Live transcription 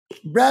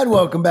Brad,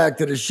 welcome back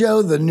to the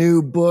show. The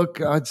new book,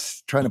 I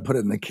was trying to put it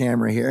in the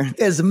camera here,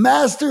 is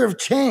Master of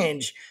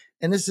Change.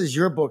 And this is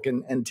your book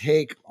and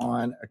take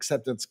on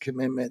acceptance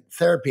commitment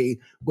therapy,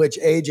 which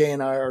AJ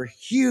and I are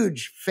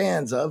huge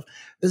fans of.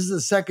 This is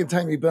the second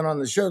time you've been on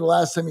the show. The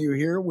last time you were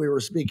here, we were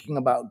speaking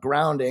about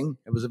grounding.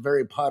 It was a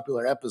very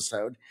popular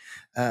episode.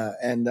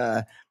 And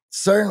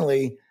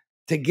certainly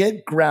to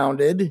get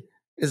grounded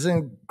is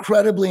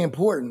incredibly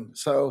important.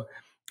 So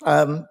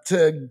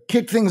to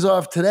kick things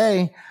off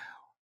today,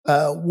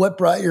 what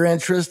brought your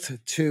interest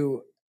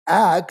to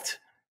ACT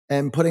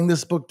and putting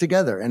this book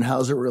together, and how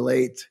does it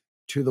relate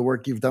to the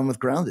work you've done with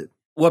Grounded?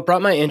 What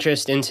brought my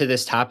interest into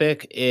this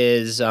topic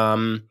is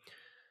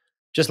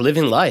just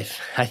living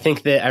life. I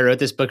think that I wrote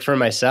this book for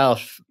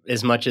myself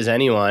as much as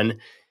anyone.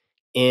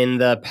 In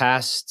the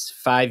past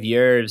 5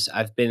 years,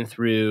 I've been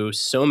through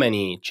so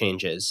many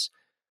changes.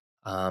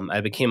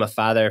 I became a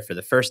father for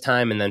the first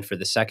time, and then for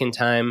the second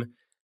time,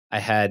 I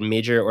had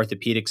major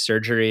orthopedic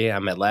surgery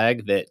on my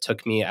leg that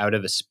took me out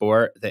of a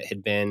sport that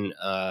had been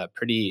a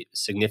pretty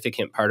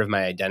significant part of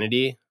my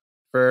identity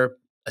for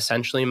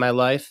essentially my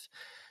life.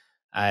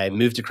 I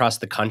moved across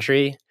the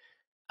country.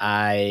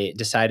 I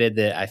decided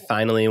that I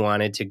finally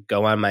wanted to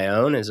go on my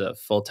own as a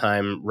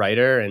full-time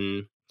writer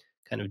and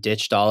kind of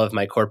ditched all of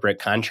my corporate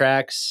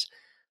contracts.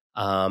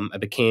 I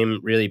became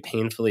really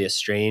painfully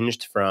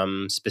estranged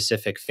from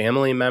specific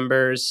family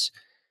members.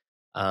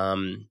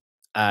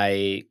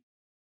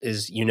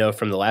 As you know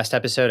from the last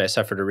episode, I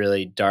suffered a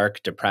really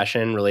dark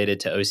depression related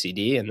to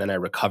OCD, and then I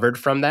recovered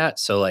from that.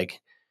 So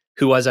like,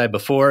 who was I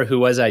before? Who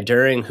was I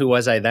during? Who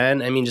was I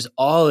then? I mean, just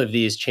all of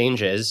these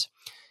changes.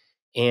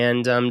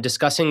 And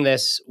discussing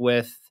this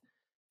with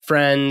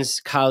friends,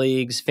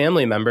 colleagues,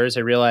 family members,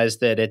 I realized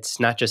that it's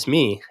not just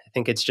me. I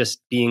think it's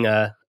just being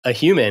a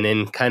human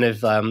and kind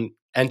of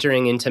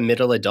entering into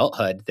middle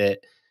adulthood that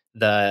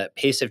the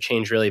pace of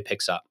change really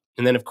picks up.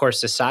 And then, of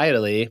course,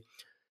 societally,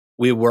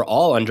 we were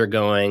all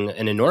undergoing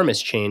an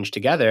enormous change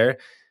together,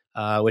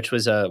 which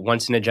was a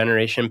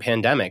once-in-a-generation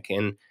pandemic.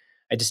 And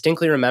I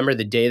distinctly remember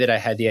the day that I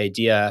had the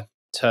idea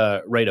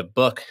to write a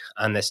book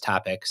on this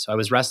topic. So I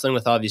was wrestling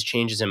with all these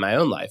changes in my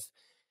own life.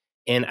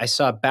 And I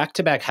saw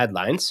back-to-back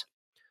headlines,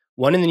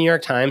 one in the New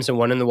York Times and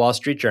one in the Wall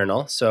Street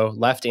Journal. So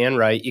left and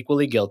right,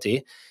 equally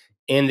guilty.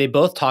 And they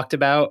both talked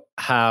about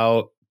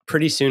how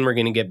pretty soon we're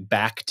going to get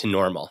back to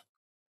normal.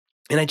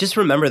 And I just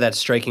remember that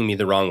striking me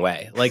the wrong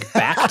way. Like,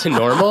 back to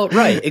normal?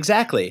 Right,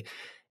 exactly.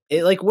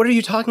 What are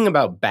you talking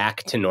about,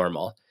 back to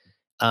normal?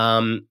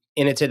 And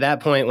it's at that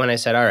point when I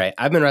said, all right,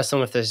 I've been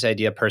wrestling with this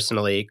idea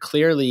personally.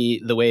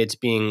 Clearly, the way it's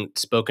being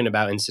spoken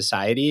about in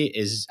society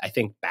is, I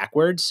think,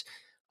 backwards.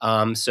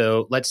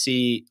 So let's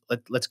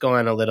go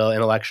on a little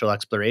intellectual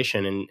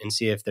exploration and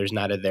see if there's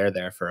not a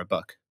there for a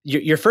book.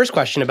 Your first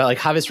question about like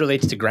how this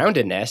relates to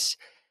groundedness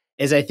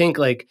is, I think,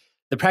 like,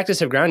 the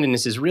Practice of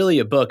Groundedness is really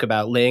a book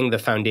about laying the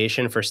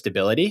foundation for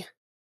stability.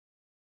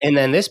 And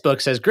then this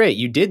book says, great,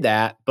 you did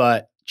that,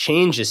 but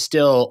change is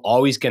still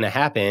always going to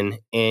happen,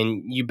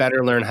 and you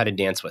better learn how to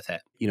dance with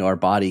it. You know, our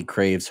body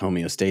craves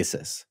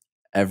homeostasis.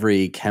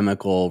 Every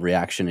chemical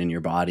reaction in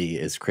your body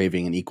is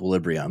craving an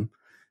equilibrium.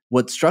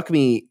 What struck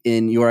me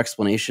in your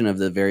explanation of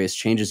the various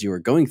changes you were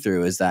going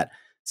through is that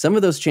some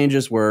of those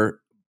changes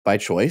were by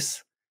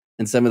choice,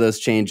 and some of those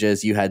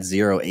changes you had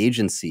zero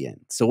agency in.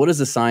 So what does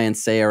the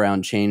science say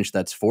around change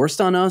that's forced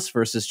on us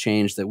versus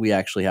change that we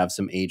actually have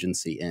some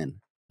agency in?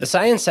 The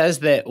science says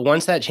that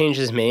once that change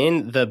is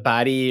made, the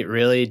body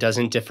really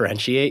doesn't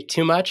differentiate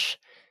too much.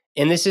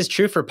 And this is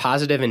true for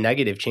positive and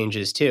negative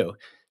changes too.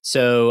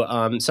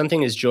 So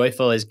something as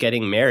joyful as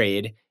getting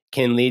married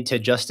can lead to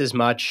just as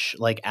much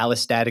like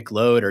allostatic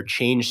load or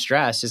change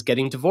stress as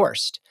getting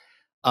divorced.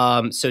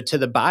 So to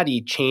the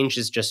body, change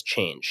is just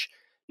change.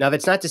 Now,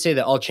 that's not to say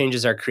that all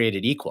changes are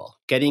created equal.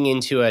 Getting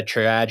into a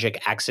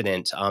tragic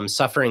accident,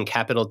 suffering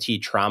capital T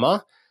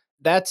trauma,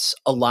 that's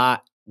a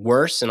lot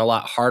worse and a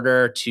lot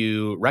harder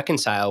to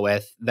reconcile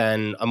with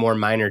than a more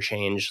minor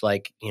change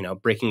like, you know,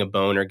 breaking a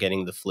bone or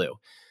getting the flu.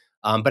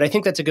 But I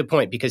think that's a good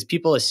point, because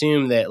people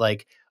assume that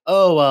like,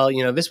 oh, well,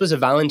 you know, this was a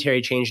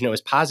voluntary change and it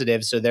was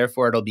positive, so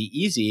therefore it'll be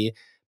easy,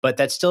 but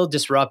that still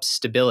disrupts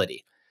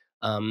stability.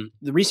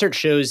 The research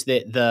shows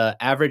that the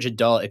average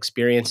adult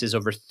experiences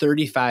over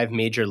 35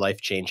 major life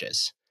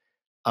changes.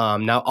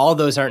 Now, all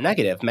those aren't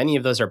negative. Many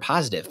of those are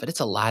positive, but it's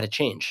a lot of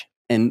change.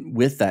 And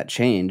with that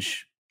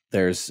change,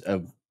 there's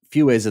a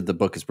few ways that the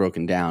book is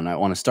broken down. I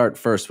want to start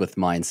first with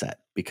mindset,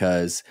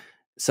 because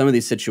some of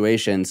these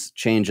situations,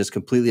 change is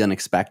completely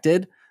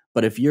unexpected.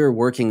 But if you're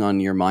working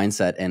on your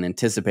mindset and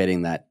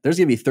anticipating that there's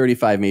going to be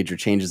 35 major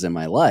changes in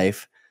my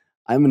life,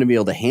 I'm going to be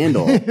able to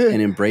handle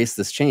and embrace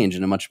this change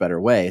in a much better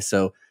way.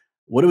 So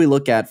what do we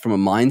look at from a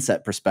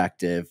mindset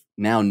perspective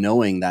now,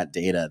 knowing that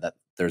data that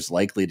there's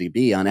likely to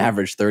be on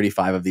average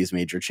 35 of these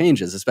major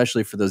changes,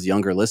 especially for those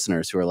younger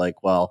listeners who are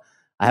like, well,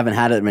 I haven't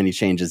had that many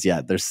changes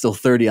yet. There's still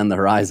 30 on the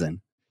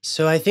horizon.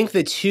 So I think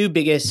the two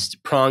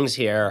biggest prongs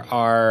here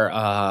are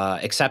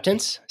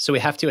acceptance. So we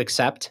have to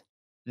accept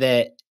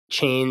that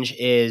change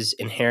is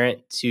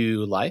inherent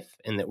to life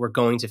and that we're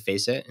going to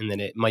face it and that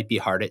it might be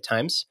hard at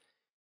times.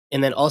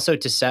 and then also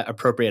to set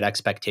appropriate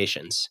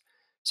expectations.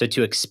 So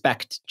to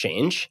expect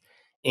change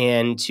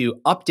and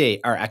to update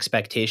our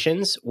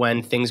expectations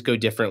when things go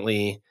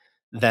differently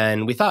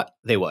than we thought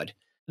they would.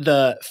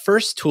 The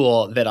first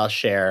tool that I'll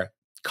share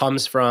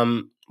comes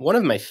from one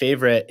of my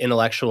favorite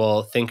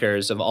intellectual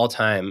thinkers of all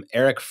time,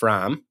 Erich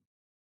Fromm,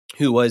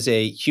 who was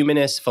a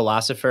humanist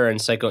philosopher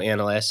and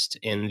psychoanalyst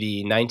in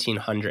the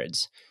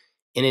 1900s.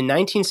 And in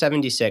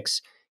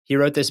 1976, he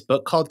wrote this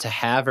book called To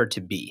Have or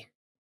to Be.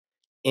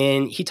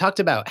 And he talked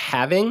about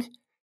having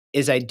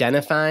is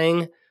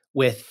identifying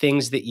with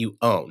things that you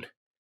own.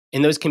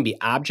 And those can be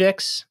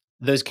objects,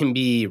 those can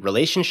be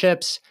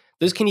relationships,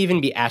 those can even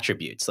be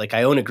attributes, like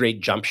I own a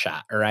great jump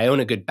shot or I own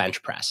a good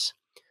bench press.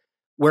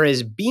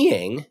 Whereas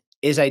being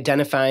is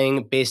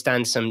identifying based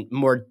on some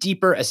more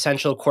deeper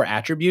essential core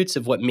attributes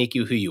of what make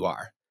you who you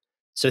are.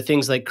 So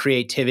things like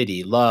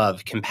creativity,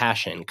 love,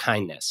 compassion,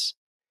 kindness.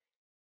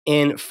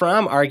 And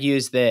Fromm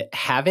argues that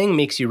having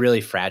makes you really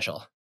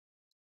fragile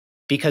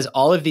because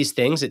all of these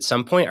things at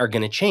some point are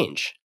going to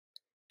change.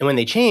 And when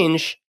they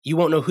change, you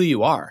won't know who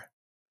you are.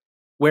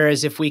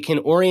 Whereas if we can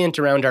orient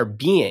around our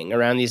being,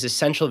 around these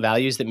essential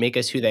values that make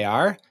us who they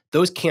are,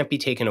 those can't be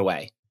taken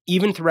away.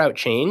 Even throughout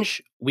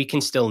change, we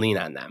can still lean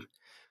on them.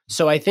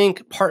 So I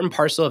think part and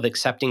parcel of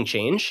accepting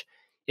change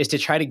is to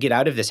try to get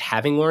out of this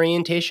having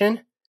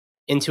orientation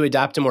and to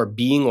adopt a more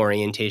being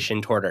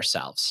orientation toward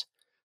ourselves.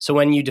 So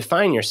when you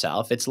define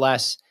yourself, it's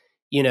less,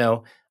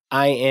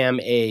 I am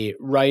a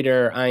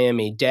writer, I am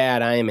a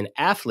dad, I am an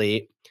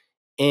athlete.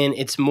 And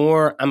it's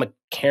more, I'm a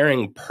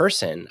caring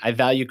person. I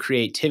value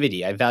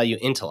creativity. I value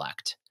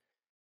intellect.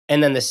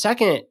 And then the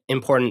second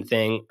important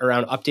thing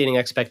around updating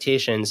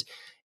expectations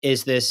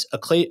is this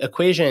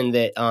equation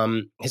that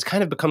has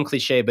kind of become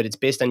cliche, but it's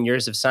based on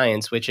years of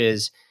science, which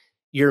is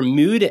your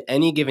mood at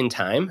any given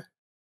time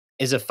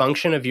is a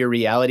function of your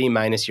reality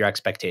minus your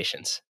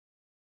expectations.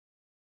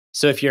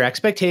 So if your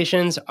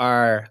expectations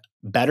are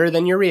better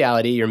than your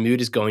reality, your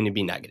mood is going to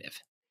be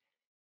negative.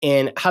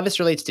 And how this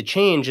relates to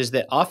change is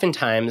that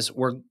oftentimes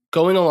we're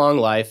going along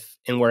life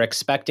and we're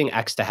expecting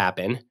X to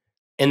happen,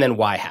 and then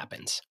Y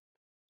happens.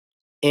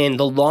 And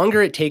the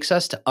longer it takes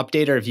us to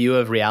update our view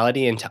of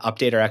reality and to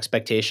update our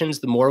expectations,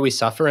 the more we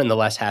suffer and the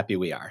less happy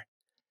we are.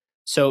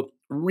 So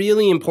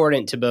really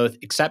important to both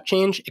accept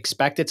change,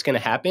 expect it's going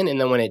to happen, and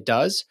then when it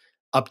does,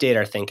 update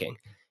our thinking.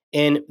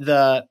 And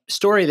the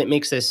story that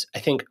makes this, I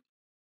think,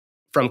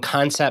 from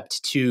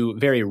concept to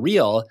very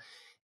real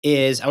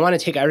is I want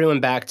to take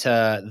everyone back to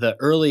the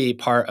early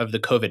part of the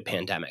COVID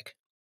pandemic.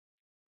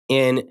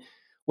 And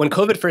when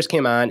COVID first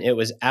came on, it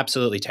was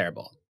absolutely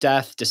terrible.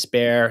 Death,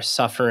 despair,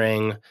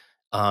 suffering,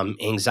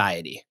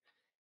 anxiety.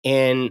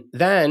 And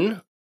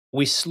then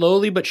we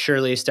slowly but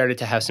surely started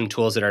to have some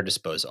tools at our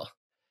disposal.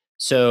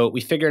 So we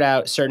figured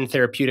out certain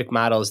therapeutic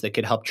models that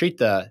could help treat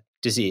the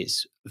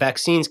disease.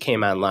 Vaccines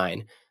came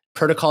online.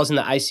 Protocols in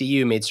the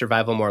ICU made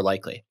survival more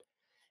likely.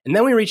 And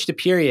then we reached a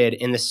period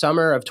in the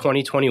summer of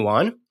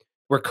 2021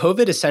 where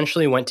COVID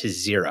essentially went to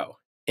zero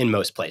in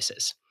most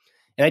places.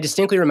 And I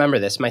distinctly remember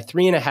this. My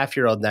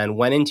 3.5-year-old then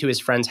went into his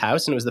friend's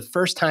house, and it was the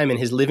first time in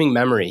his living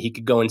memory he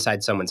could go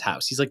inside someone's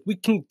house. He's like,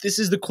 this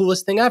is the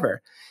coolest thing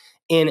ever.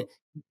 And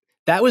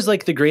that was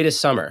like the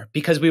greatest summer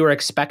because we were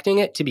expecting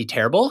it to be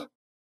terrible.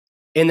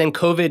 And then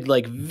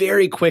COVID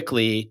very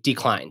quickly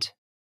declined.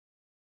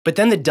 But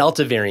then the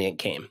Delta variant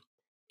came,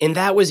 and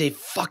that was a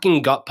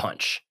fucking gut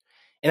punch.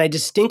 And I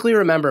distinctly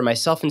remember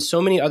myself and so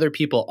many other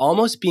people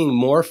almost being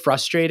more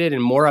frustrated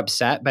and more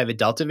upset by the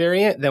Delta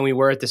variant than we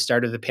were at the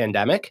start of the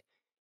pandemic,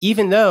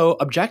 even though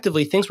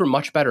objectively things were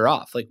much better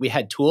off. Like we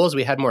had tools,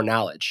 we had more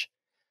knowledge.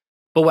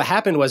 But what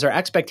happened was our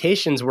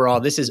expectations were all,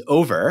 this is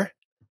over,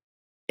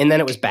 and then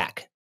it was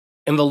back.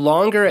 And the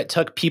longer it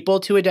took people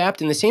to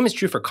adapt, and the same is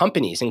true for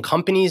companies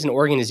and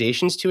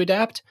organizations to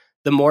adapt,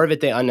 the more of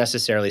it they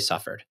unnecessarily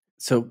suffered.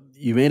 So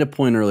you made a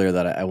point earlier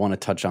that I want to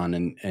touch on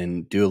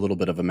and do a little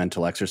bit of a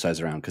mental exercise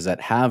around, because that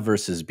have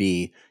versus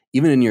be,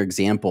 even in your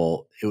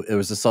example, it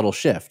was a subtle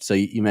shift. So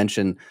you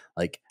mentioned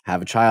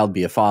have a child,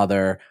 be a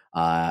father,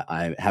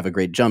 I have a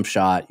great jump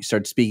shot. You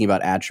start speaking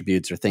about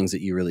attributes or things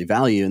that you really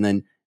value. And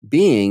then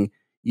being,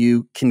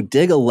 you can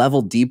dig a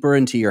level deeper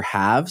into your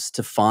haves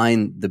to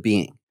find the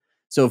being.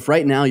 So if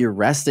right now you're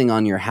resting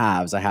on your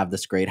haves, I have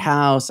this great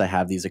house, I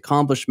have these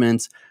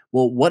accomplishments.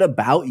 Well, what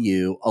about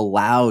you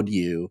allowed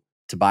you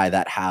to buy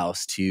that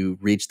house, to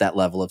reach that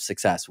level of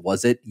success?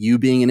 Was it you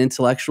being an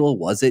intellectual?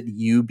 Was it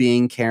you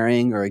being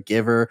caring or a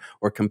giver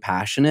or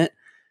compassionate?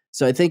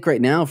 So I think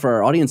right now for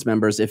our audience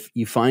members, if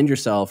you find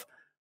yourself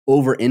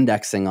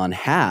over-indexing on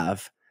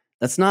have,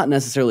 that's not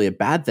necessarily a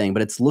bad thing,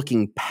 but it's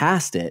looking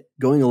past it,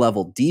 going a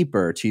level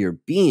deeper to your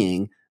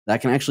being that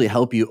can actually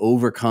help you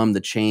overcome the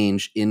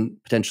change in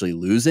potentially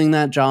losing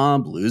that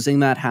job, losing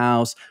that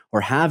house, or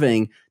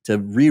having to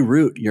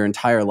reroute your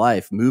entire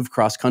life, move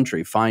cross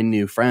country, find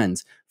new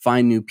friends,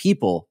 find new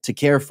people to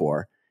care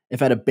for.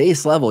 If at a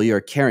base level, you're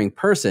a caring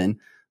person,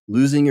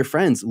 losing your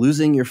friends,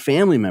 losing your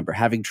family member,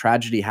 having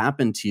tragedy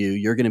happen to you,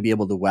 you're going to be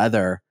able to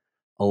weather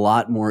a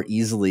lot more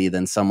easily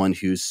than someone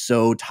who's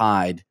so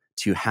tied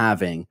to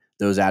having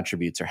those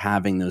attributes or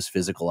having those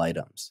physical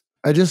items.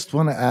 I just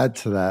want to add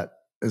to that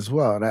as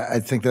well. And I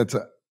think that's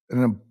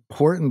an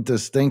important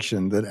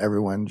distinction that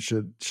everyone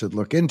should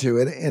look into.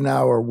 And in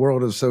our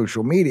world of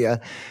social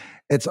media,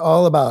 it's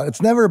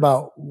never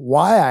about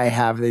why I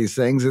have these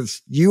things.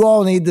 It's you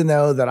all need to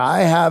know that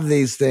I have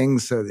these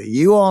things so that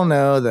you all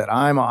know that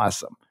I'm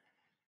awesome.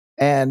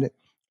 And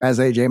as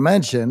AJ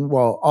mentioned,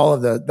 well, all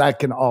of that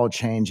can all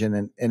change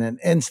in an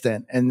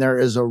instant. And there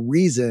is a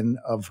reason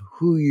of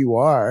who you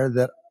are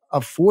that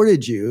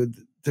afforded you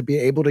to be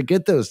able to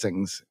get those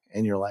things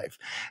in your life.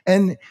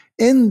 And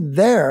in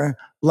there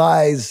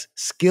lies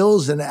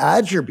skills and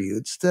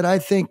attributes that I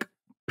think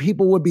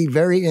people would be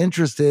very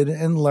interested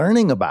in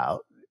learning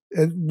about,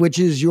 which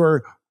is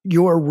your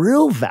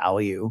real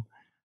value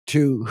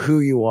to who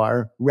you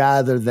are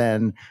rather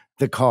than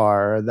the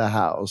car or the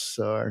house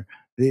or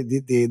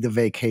the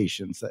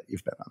vacations that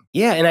you've been on.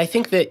 Yeah, and I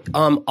think that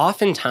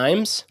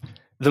oftentimes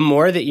the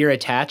more that you're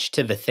attached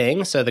to the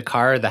thing, so the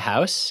car or the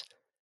house,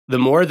 the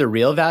more the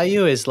real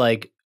value is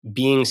like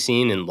being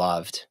seen and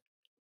loved.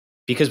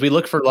 Because we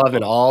look for love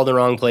in all the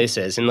wrong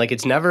places. And like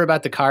it's never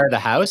about the car or the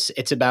house.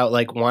 It's about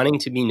like wanting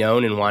to be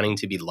known and wanting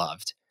to be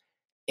loved.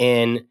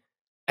 And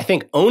I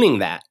think owning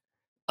that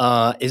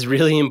is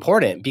really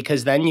important,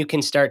 because then you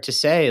can start to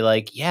say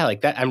like, yeah,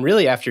 like that, I'm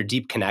really after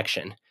deep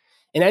connection.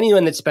 And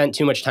anyone that spent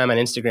too much time on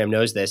Instagram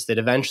knows this, that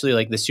eventually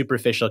like the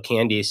superficial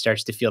candy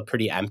starts to feel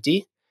pretty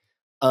empty.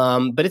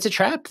 But it's a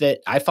trap that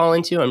I fall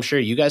into. I'm sure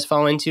you guys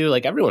fall into,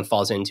 like everyone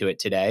falls into it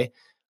today.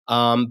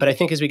 But I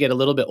think as we get a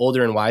little bit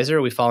older and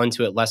wiser, we fall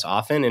into it less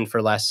often and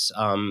for less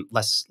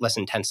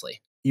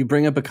intensely. You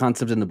bring up a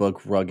concept in the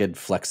book, rugged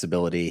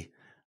flexibility.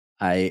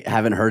 I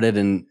haven't heard it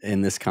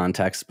in this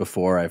context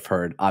before. I've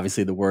heard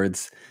obviously the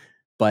words,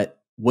 but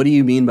what do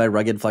you mean by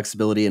rugged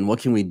flexibility, and what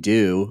can we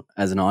do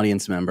as an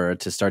audience member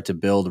to start to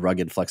build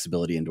rugged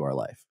flexibility into our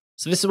life?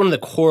 So this is one of the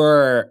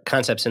core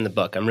concepts in the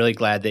book. I'm really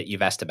glad that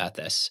you've asked about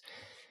this.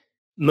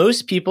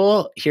 Most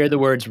people hear the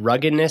words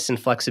ruggedness and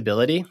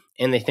flexibility,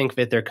 and they think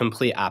that they're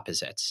complete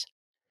opposites.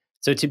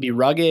 So to be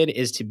rugged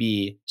is to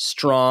be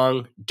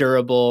strong,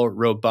 durable,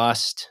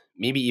 robust,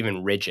 maybe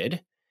even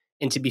rigid.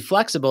 And to be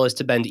flexible is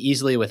to bend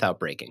easily without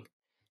breaking.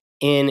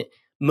 And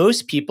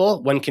most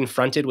people, when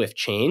confronted with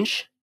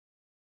change,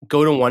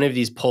 go to one of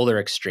these polar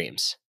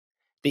extremes.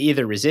 They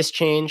either resist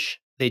change,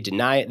 they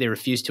deny it, they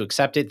refuse to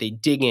accept it, they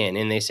dig in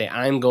and they say,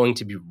 I'm going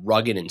to be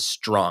rugged and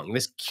strong.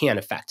 This can't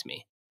affect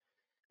me.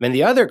 Then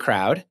the other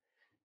crowd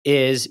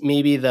is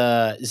maybe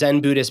the Zen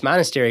Buddhist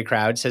monastery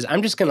crowd, says,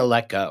 I'm just going to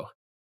let go.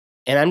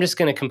 And I'm just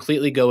going to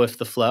completely go with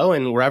the flow,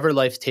 and wherever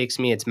life takes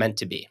me, it's meant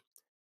to be.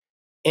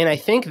 And I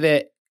think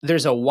that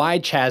there's a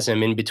wide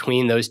chasm in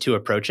between those two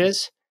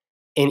approaches.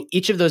 And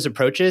each of those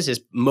approaches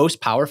is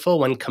most powerful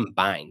when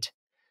combined.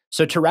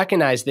 So to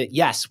recognize that,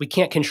 yes, we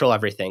can't control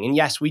everything. And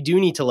yes, we do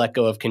need to let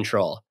go of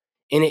control.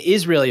 And it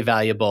is really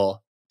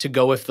valuable to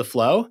go with the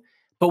flow,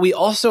 but we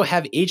also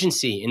have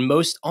agency in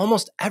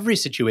almost every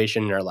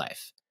situation in our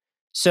life.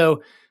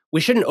 So we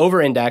shouldn't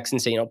over-index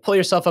and say, pull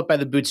yourself up by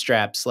the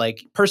bootstraps,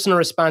 like personal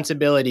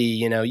responsibility,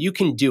 you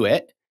can do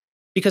it,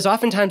 because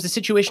oftentimes the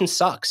situation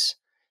sucks.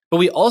 But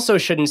we also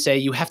shouldn't say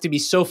you have to be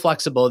so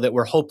flexible that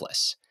we're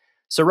hopeless.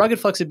 So rugged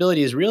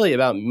flexibility is really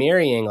about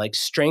marrying like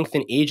strength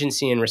and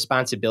agency and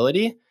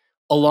responsibility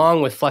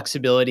along with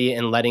flexibility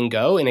and letting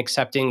go and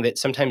accepting that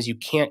sometimes you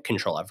can't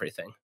control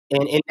everything.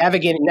 And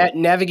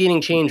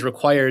navigating change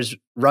requires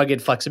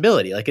rugged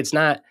flexibility. Like it's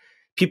not,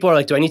 people are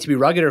like, do I need to be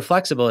rugged or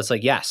flexible? It's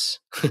like, yes,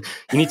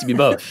 you need to be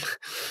both.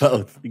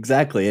 Both,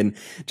 exactly. And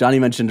Johnny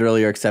mentioned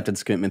earlier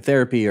acceptance commitment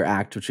therapy, or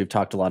ACT, which we've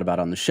talked a lot about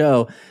on the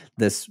show,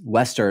 this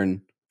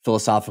Western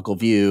philosophical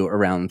view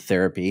around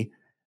therapy.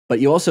 But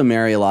you also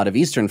marry a lot of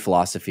Eastern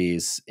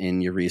philosophies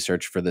in your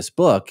research for this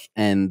book.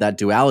 And that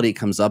duality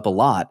comes up a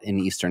lot in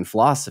Eastern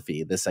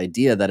philosophy, this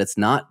idea that it's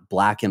not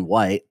black and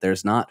white.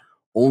 There's not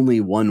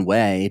only one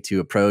way to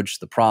approach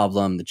the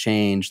problem, the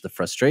change, the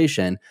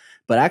frustration,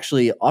 but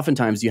actually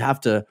oftentimes you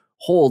have to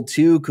hold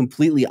two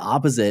completely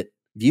opposite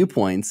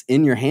viewpoints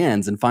in your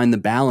hands and find the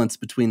balance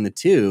between the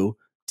two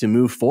to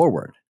move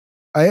forward.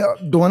 I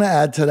want to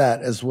add to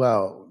that as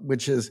well,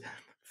 which is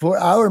for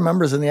our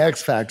members in the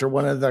X Factor,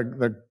 one of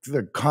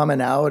the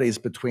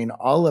commonalities between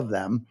all of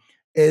them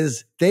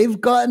is they've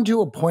gotten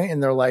to a point in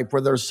their life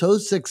where they're so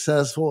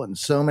successful in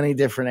so many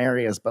different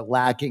areas, but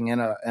lacking in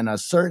a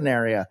certain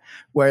area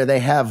where they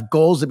have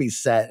goals to be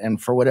set.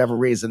 And for whatever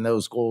reason,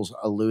 those goals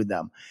elude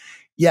them.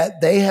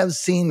 Yet they have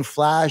seen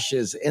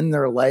flashes in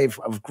their life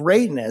of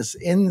greatness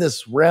in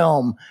this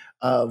realm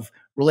of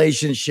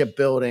relationship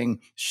building,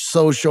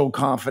 social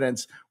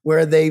confidence,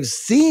 where they've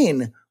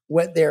seen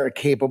what they're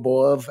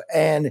capable of.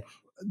 And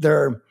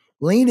they're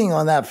leaning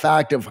on that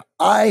fact of,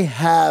 I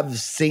have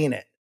seen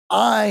it.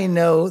 I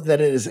know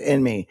that it is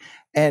in me.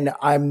 And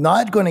I'm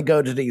not going to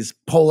go to these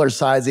polar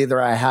sides.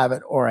 Either I have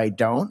it or I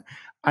don't.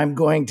 I'm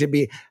going to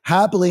be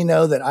happily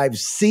know that I've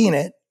seen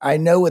it. I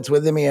know it's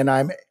within me, and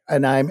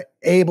I'm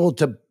able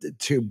to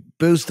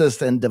boost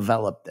this and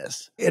develop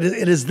this. It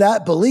is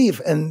that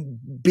belief and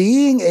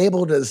being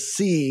able to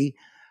see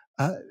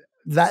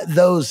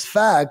those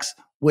facts,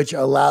 which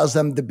allows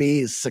them to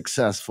be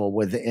successful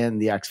within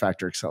the X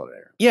Factor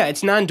Accelerator. Yeah,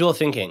 it's non-dual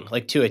thinking,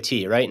 like to a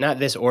T, right? Not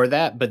this or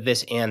that, but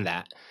this and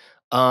that.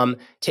 To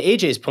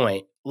AJ's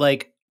point,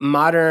 like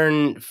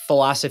modern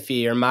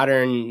philosophy or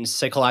modern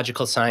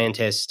psychological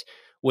scientists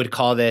would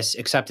call this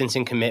acceptance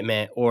and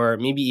commitment, or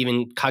maybe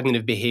even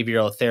cognitive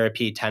behavioral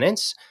therapy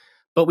tenets.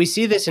 But we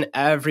see this in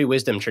every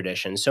wisdom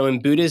tradition. So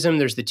in Buddhism,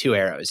 there's the two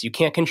arrows. You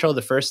can't control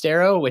the first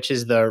arrow, which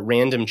is the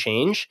random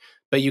change,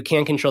 but you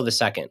can control the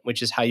second,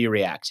 which is how you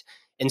react.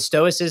 In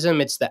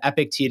Stoicism, it's the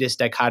Epictetus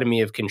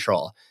dichotomy of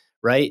control,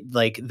 right?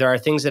 Like there are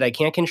things that I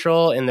can't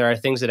control and there are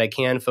things that I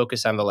can.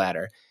 Focus on the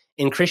latter.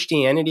 In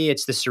Christianity,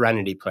 it's the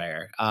serenity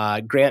prayer.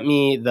 Grant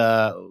me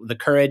the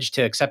courage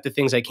to accept the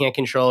things I can't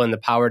control and the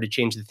power to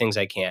change the things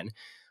I can.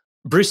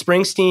 Bruce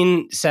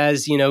Springsteen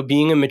says,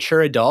 being a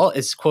mature adult,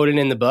 it's quoted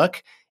in the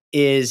book,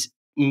 is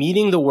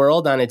meeting the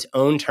world on its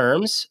own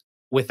terms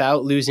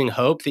without losing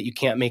hope that you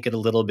can't make it a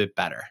little bit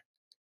better.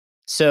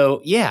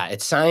 So yeah,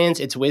 it's science,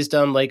 it's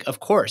wisdom. Like, of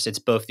course, it's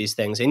both these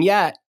things. And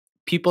yet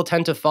people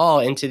tend to fall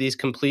into these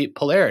complete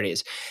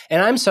polarities.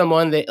 And I'm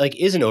someone that like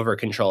is an over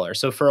controller.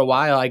 So for a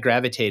while I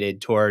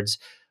gravitated towards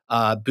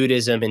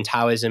Buddhism and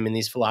Taoism and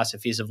these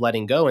philosophies of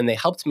letting go. And they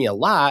helped me a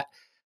lot.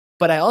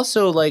 But I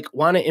also like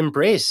want to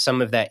embrace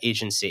some of that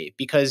agency,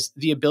 because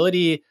the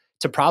ability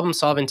to problem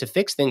solve and to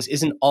fix things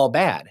isn't all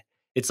bad.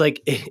 It's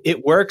like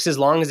it works as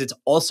long as it's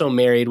also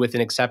married with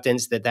an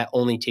acceptance that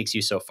only takes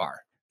you so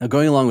far. Now,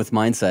 going along with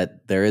mindset,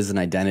 there is an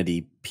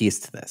identity piece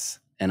to this.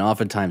 And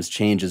oftentimes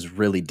change is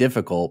really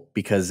difficult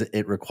because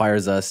it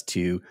requires us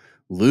to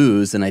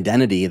lose an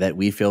identity that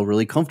we feel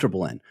really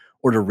comfortable in,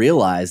 or to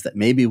realize that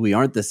maybe we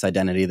aren't this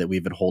identity that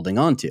we've been holding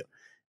on to.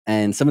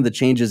 And some of the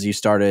changes you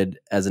started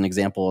as an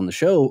example on the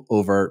show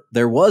over,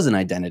 there was an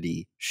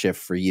identity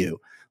shift for you,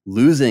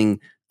 losing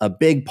a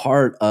big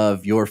part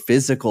of your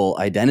physical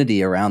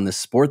identity around the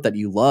sport that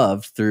you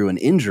love through an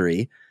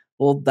injury.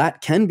 Well,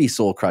 that can be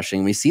soul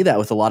crushing. We see that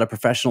with a lot of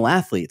professional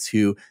athletes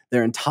who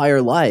their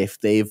entire life,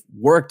 they've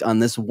worked on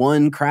this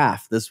one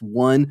craft, this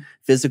one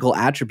physical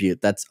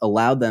attribute that's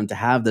allowed them to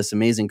have this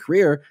amazing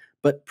career.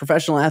 But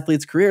professional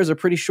athletes' careers are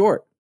pretty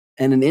short.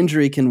 And an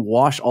injury can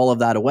wash all of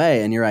that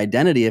away. And your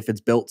identity, if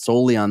it's built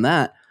solely on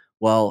that,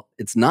 well,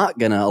 it's not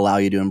going to allow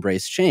you to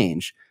embrace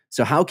change.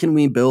 So how can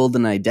we build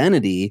an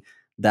identity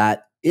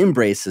that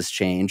embraces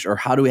change? Or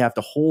how do we have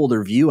to hold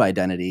or view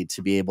identity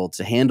to be able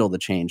to handle the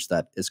change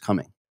that is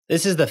coming?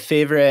 This is the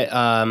favorite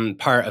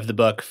part of the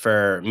book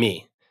for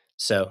me.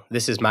 So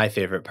this is my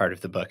favorite part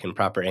of the book in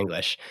proper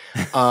English.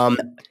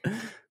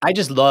 I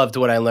just loved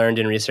what I learned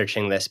in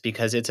researching this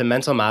because it's a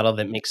mental model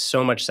that makes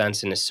so much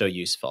sense and is so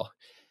useful.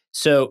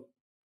 So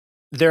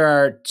there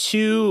are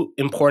two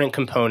important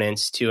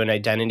components to an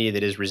identity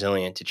that is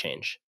resilient to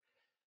change.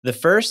 The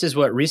first is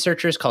what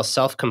researchers call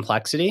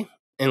self-complexity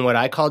and what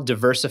I call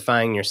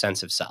diversifying your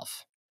sense of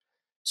self.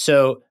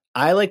 So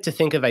I like to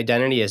think of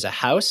identity as a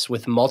house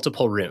with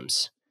multiple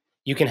rooms.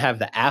 You can have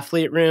the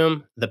athlete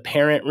room, the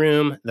parent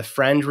room, the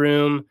friend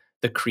room,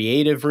 the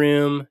creative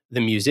room,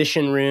 the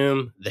musician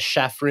room, the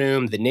chef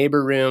room, the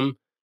neighbor room,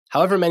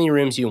 however many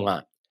rooms you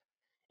want.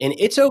 And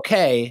it's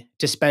okay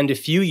to spend a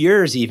few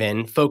years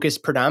even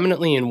focused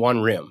predominantly in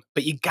one room,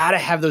 but you got to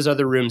have those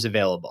other rooms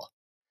available.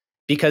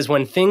 Because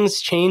when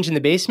things change in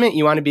the basement,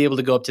 you want to be able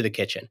to go up to the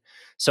kitchen.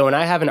 So when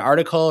I have an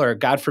article or,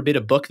 God forbid,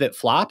 a book that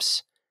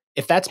flops,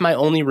 if that's my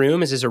only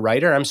room as a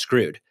writer, I'm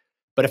screwed.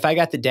 But if I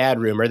got the dad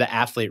room or the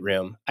athlete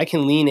room, I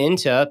can lean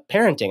into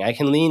parenting. I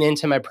can lean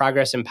into my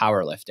progress in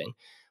powerlifting.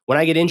 When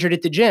I get injured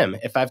at the gym,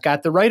 if I've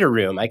got the writer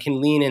room, I can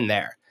lean in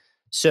there.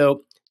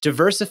 So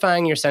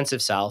diversifying your sense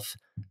of self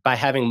by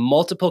having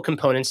multiple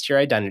components to your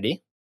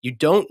identity. You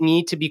don't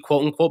need to be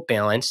quote unquote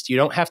balanced. You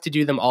don't have to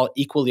do them all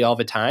equally all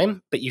the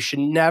time, but you should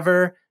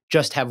never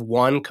just have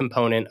one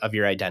component of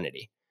your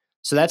identity.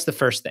 So that's the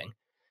first thing.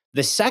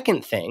 The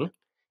second thing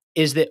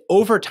is that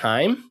over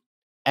time,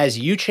 as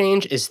you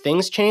change, as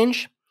things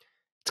change,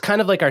 it's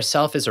kind of like our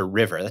self is a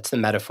river. That's the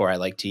metaphor I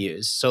like to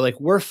use. So like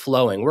we're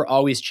flowing, we're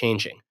always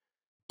changing.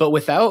 But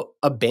without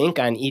a bank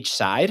on each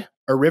side,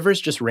 a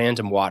river's just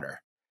random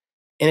water.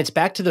 And it's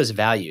back to those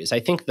values. I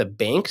think the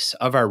banks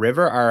of our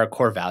river are our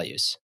core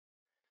values.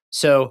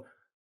 So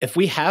if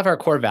we have our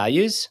core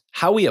values,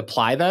 how we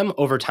apply them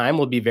over time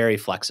will be very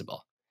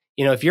flexible.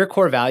 If your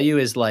core value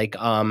is like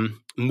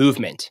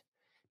movement,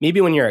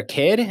 maybe when you're a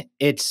kid,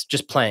 it's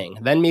just playing.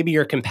 Then maybe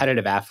you're a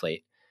competitive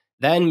athlete.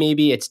 Then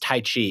maybe it's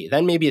Tai Chi.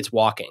 Then maybe it's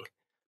walking.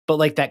 But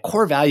like that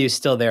core value is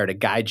still there to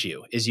guide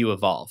you as you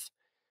evolve.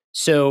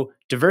 So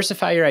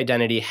diversify your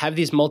identity, have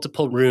these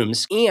multiple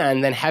rooms,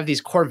 and then have these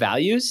core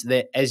values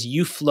that as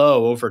you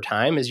flow over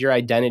time, as your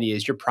identity,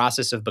 as your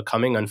process of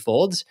becoming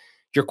unfolds,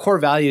 your core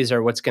values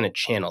are what's going to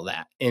channel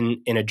that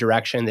in a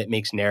direction that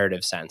makes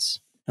narrative sense.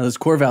 Now, this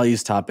core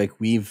values topic,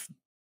 we've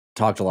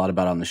talked a lot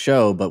about on the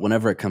show, but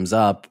whenever it comes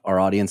up, our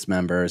audience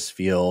members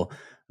feel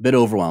a bit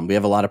overwhelmed. We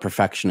have a lot of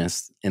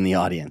perfectionists in the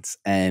audience,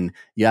 and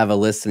you have a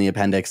list in the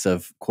appendix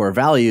of core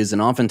values,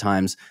 and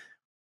oftentimes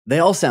they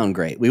all sound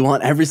great. We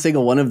want every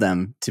single one of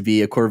them to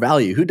be a core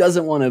value. Who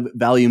doesn't want to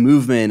value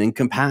movement and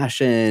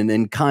compassion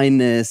and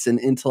kindness and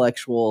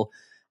intellectual?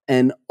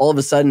 And all of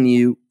a sudden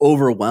you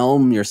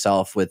overwhelm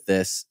yourself with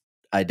this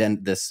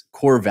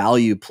core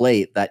value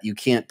plate that you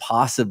can't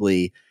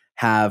possibly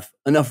have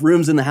enough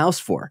rooms in the house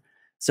for.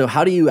 So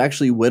how do you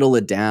actually whittle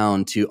it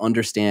down to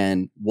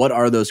understand what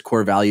are those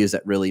core values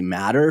that really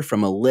matter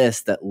from a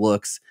list that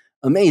looks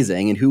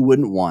amazing, and who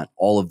wouldn't want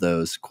all of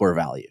those core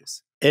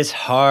values? It's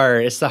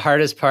hard. It's the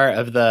hardest part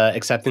of the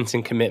acceptance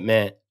and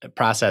commitment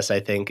process,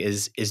 I think,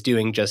 is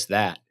doing just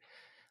that.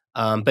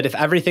 But if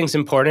everything's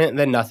important,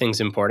 then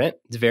nothing's important.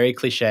 It's very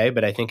cliche,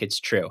 but I think it's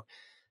true.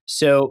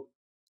 So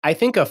I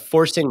think a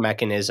forcing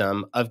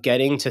mechanism of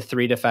getting to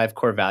 3 to 5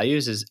 core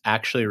values is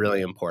actually really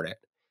important.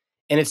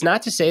 And it's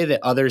not to say that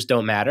others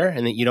don't matter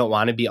and that you don't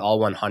want to be all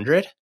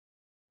 100,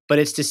 but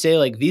it's to say,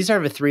 like, these are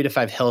the 3 to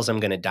 5 hills I'm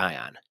going to die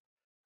on.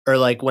 Or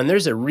like when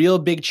there's a real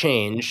big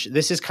change,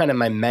 this is kind of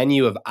my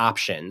menu of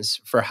options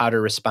for how to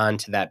respond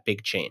to that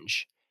big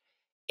change.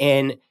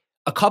 And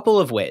a couple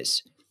of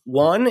ways.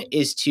 One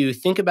is to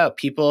think about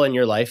people in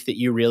your life that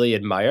you really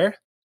admire.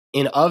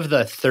 And of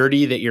the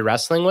 30 that you're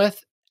wrestling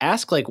with,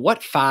 ask like,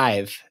 what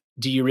 5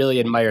 do you really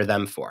admire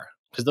them for?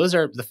 Because those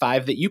are the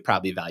 5 that you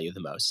probably value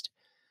the most.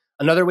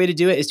 Another way to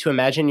do it is to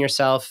imagine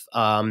yourself,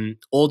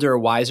 older,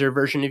 wiser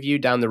version of you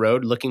down the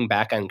road, looking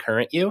back on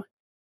current you.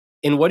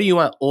 And what do you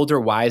want older,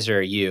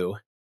 wiser you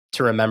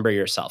to remember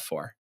yourself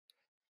for?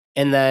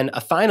 And then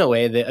a final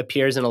way that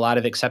appears in a lot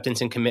of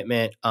acceptance and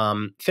commitment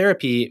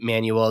therapy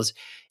manuals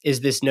is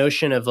this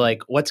notion of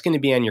like, what's going to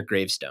be on your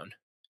gravestone?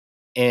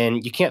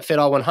 And you can't fit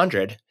all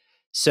 100.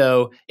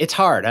 So it's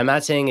hard. I'm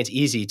not saying it's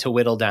easy to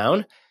whittle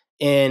down.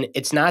 And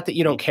it's not that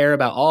you don't care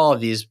about all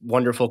of these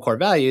wonderful core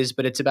values,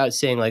 but it's about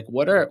saying like,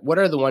 what are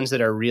the ones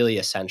that are really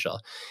essential?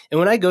 And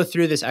when I go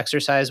through this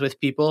exercise with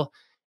people,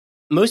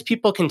 most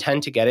people can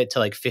tend to get it to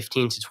like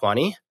 15 to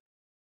 20.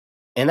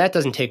 And that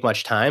doesn't take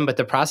much time, but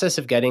the process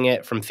of getting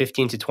it from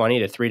 15 to 20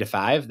 to 3 to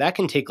 5, that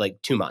can take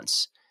like 2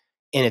 months.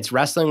 And it's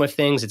wrestling with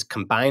things, it's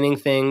combining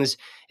things,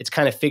 it's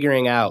kind of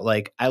figuring out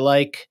like, I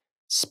like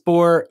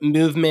sport,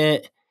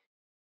 movement,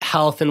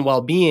 health, and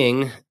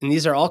well-being, and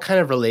these are all kind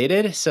of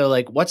related. So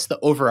like, what's the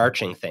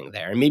overarching thing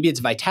there? And maybe it's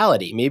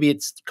vitality. Maybe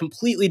it's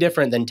completely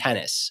different than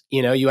tennis.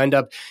 You know,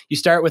 you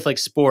start with like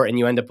sport and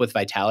you end up with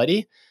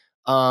vitality.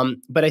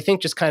 But I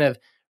think just kind of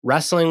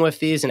wrestling with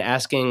these and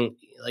asking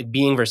like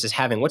being versus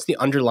having, what's the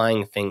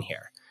underlying thing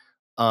here?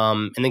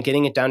 And then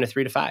getting it down to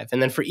 3 to 5.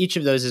 And then for each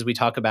of those, as we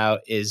talk about,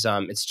 is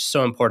it's just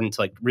so important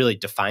to like really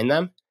define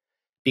them,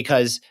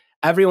 because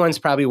everyone's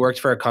probably worked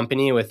for a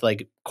company with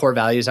like core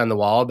values on the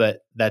wall,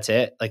 but that's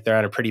it. Like they're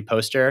on a pretty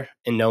poster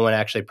and no one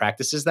actually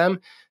practices them.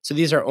 So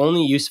these are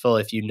only useful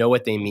if you know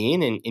what they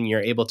mean and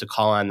you're able to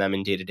call on them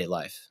in day-to-day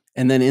life.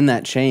 And then in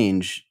that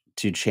change,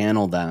 to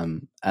channel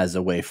them as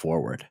a way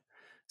forward.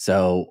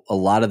 So a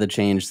lot of the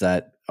change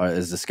that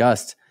is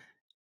discussed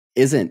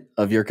isn't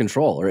of your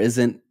control or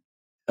isn't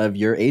of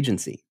your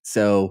agency.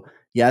 So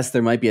yes,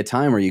 there might be a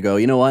time where you go,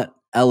 you know what,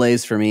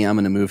 LA's for me, I'm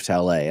going to move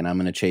to LA and I'm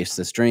going to chase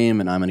this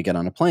dream and I'm going to get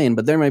on a plane.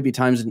 But there might be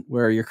times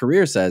where your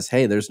career says,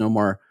 hey, there's no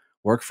more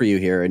work for you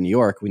here in New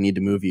York. We need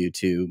to move you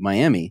to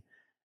Miami.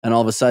 And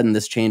all of a sudden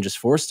this change is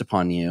forced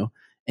upon you.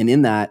 And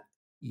in that,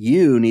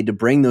 you need to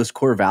bring those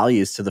core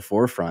values to the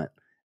forefront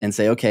and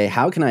say, okay,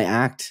 how can I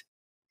act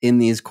in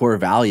these core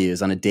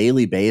values on a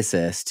daily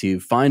basis to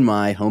find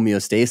my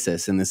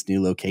homeostasis in this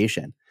new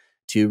location,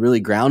 to really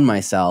ground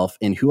myself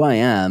in who I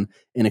am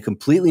in a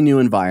completely new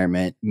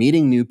environment,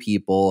 meeting new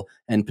people,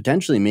 and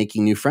potentially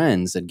making new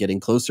friends and getting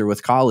closer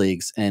with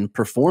colleagues and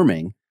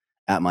performing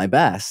at my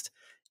best.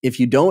 If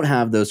you don't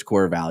have those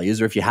core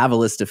values, or if you have a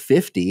list of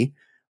 50,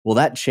 well,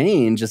 that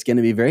change is going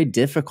to be very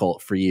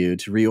difficult for you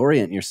to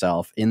reorient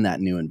yourself in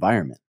that new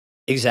environment.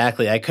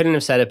 Exactly. I couldn't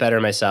have said it better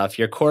myself.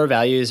 Your core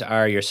values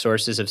are your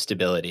sources of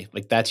stability.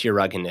 Like that's your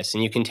ruggedness,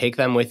 and you can take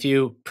them with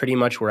you pretty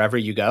much wherever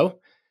you go.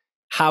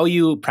 How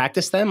you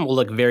practice them will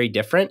look very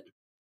different,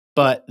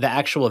 but the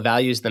actual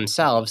values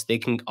themselves, they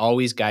can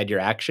always guide your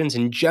actions.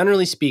 And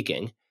generally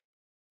speaking,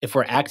 if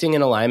we're acting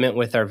in alignment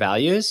with our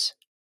values,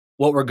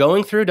 what we're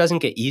going through doesn't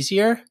get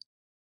easier,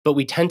 but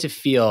we tend to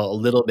feel a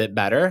little bit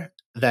better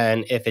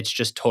than if it's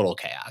just total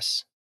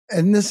chaos.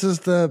 And this is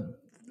the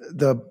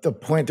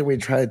point that we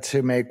try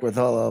to make with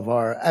all of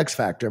our X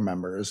Factor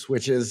members,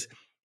 which is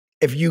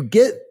if you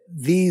get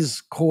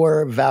these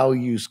core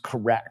values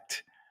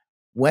correct,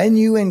 when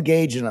you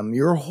engage in them,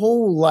 your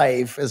whole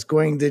life is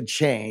going to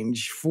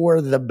change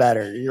for the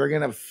better. You're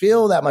going to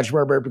feel that much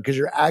better because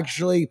you're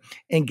actually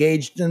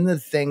engaged in the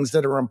things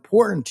that are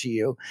important to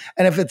you.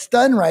 And if it's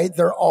done right,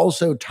 they're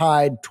also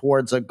tied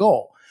towards a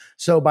goal.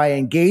 So by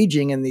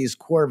engaging in these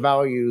core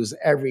values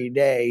every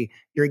day,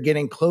 you're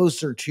getting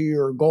closer to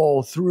your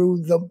goal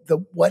through the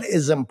what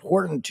is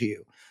important to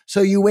you.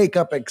 So you wake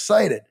up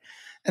excited.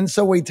 And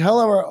so we tell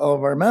all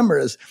of our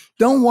members,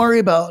 don't worry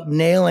about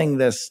nailing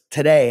this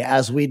today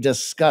as we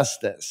discuss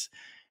this.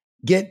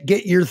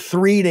 get your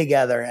 3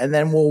 together, and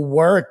then we'll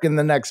work in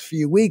the next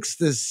few weeks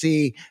to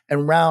see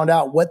and round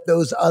out what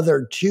those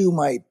other 2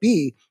 might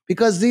be,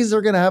 because these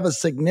are going to have a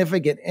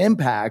significant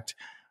impact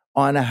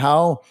on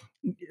how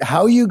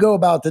you go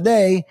about the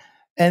day,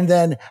 and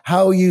then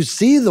how you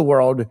see the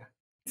world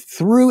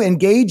through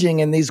engaging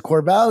in these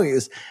core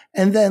values.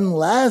 And then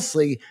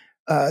lastly,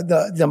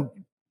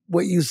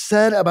 what you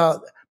said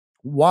about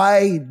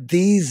why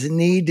these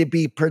need to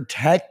be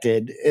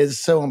protected is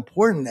so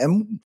important.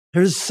 And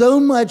there's so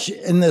much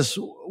in this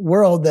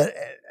world that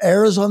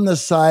errs on the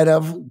side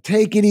of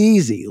take it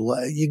easy.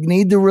 You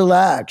need to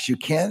relax. You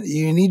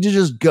need to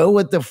just go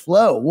with the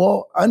flow.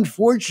 Well,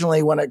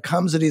 unfortunately, when it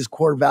comes to these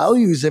core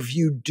values, if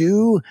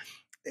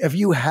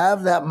you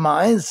have that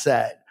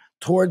mindset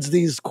towards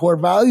these core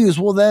values,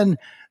 well, then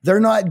they're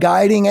not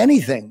guiding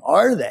anything,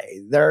 are they?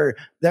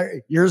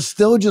 You're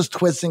still just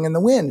twisting in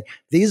the wind.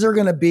 These are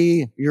going to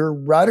be your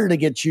rudder to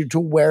get you to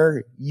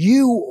where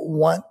you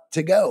want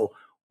to go.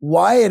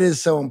 Why it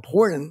is so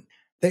important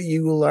that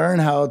you learn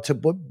how to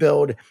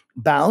build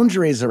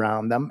boundaries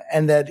around them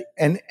and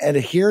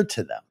adhere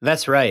to them.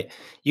 That's right.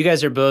 You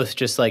guys are both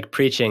just like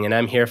preaching, and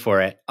I'm here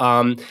for it.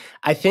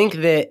 I think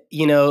that,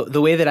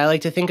 the way that I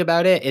like to think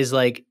about it is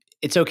like,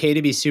 it's okay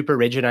to be super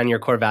rigid on your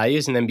core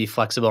values and then be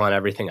flexible on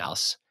everything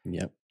else.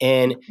 Yep.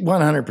 And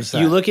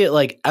 100%. You look at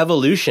like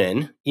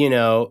evolution,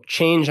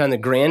 change on the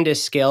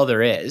grandest scale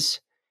there is.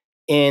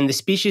 And the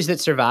species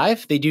that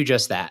survive, they do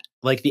just that.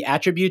 Like the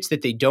attributes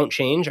that they don't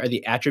change are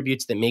the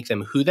attributes that make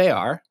them who they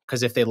are.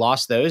 Because if they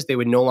lost those, they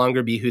would no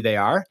longer be who they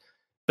are.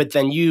 But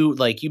then you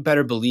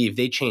better believe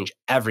they change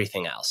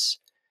everything else.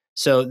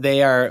 So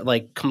they are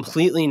like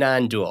completely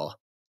non-dual,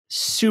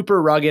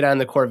 super rugged on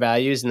the core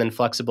values and then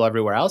flexible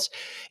everywhere else.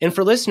 And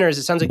for listeners,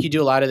 it sounds like you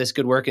do a lot of this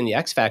good work in the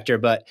X Factor.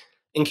 But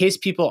in case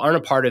people aren't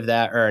a part of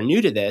that or are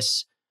new to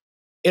this,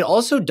 it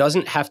also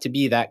doesn't have to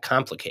be that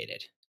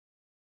complicated.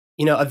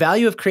 A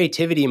value of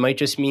creativity might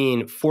just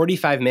mean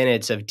 45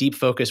 minutes of deep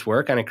focus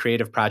work on a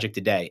creative project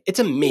a day. It's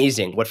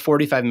amazing what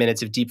 45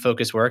 minutes of deep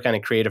focus work on a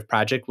creative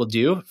project will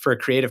do for a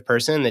creative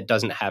person that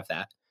doesn't have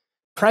that.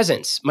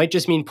 Presence might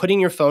just mean putting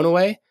your phone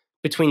away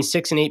between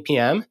 6 and 8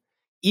 p.m.,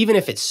 even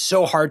if it's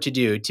so hard to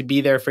do, to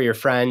be there for your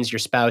friends, your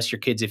spouse, your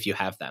kids, if you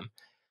have them.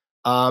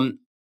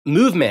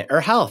 Movement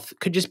or health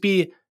could just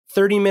be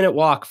 30-minute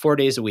walk 4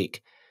 days a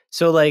week.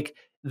 So like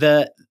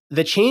the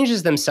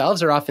changes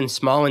themselves are often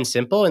small and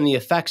simple, and the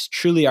effects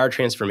truly are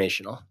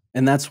transformational.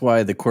 And that's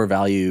why the core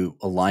value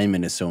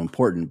alignment is so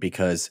important,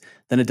 because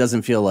then it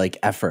doesn't feel like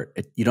effort.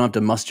 You don't have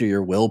to muster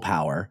your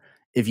willpower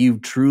if you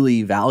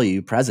truly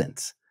value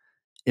presence.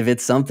 If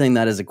it's something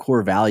that is a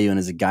core value and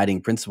is a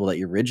guiding principle that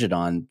you're rigid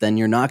on, then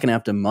you're not going to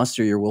have to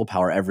muster your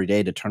willpower every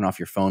day to turn off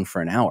your phone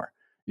for an hour.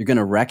 You're going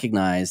to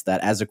recognize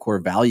that as a core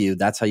value,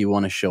 that's how you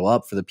want to show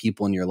up for the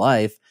people in your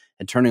life.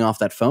 And turning off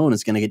that phone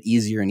is going to get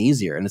easier and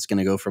easier. And it's going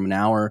to go from an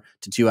hour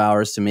to 2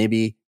 hours to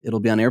maybe it'll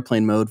be on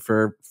airplane mode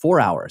for 4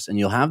 hours. And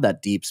you'll have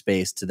that deep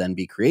space to then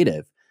be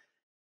creative.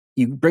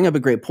 You bring up a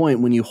great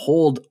point. When you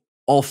hold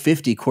all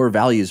 50 core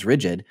values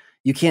rigid,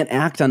 you can't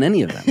act on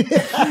any of them.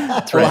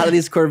 That's right. A lot right. of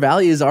these core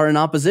values are in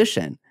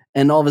opposition.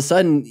 And all of a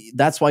sudden,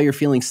 that's why you're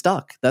feeling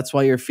stuck. That's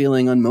why you're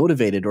feeling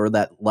unmotivated, or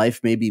that life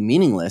may be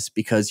meaningless,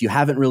 because you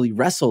haven't really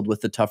wrestled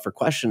with the tougher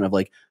question of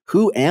like,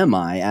 who am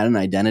I at an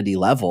identity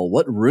level?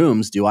 What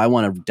rooms do I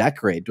want to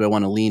decorate? Do I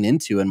want to lean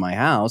into in my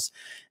house?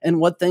 And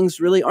what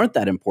things really aren't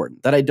that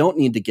important that I don't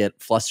need to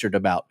get flustered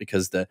about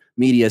because the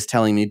media is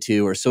telling me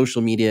to, or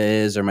social media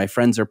is, or my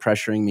friends are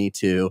pressuring me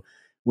to.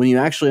 When you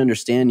actually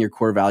understand your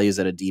core values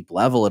at a deep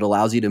level, it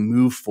allows you to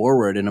move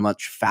forward in a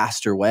much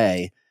faster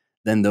way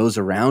than those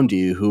around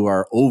you who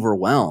are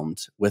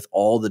overwhelmed with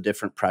all the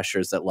different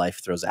pressures that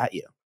life throws at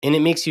you. And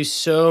it makes you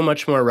so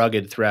much more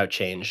rugged throughout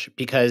change,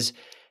 because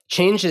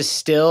change is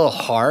still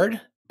hard,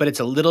 but it's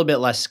a little bit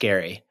less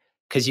scary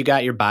because you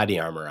got your body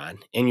armor on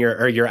and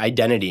your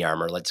identity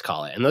armor, let's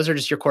call it. And those are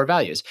just your core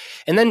values.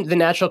 And then the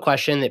natural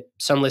question that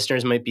some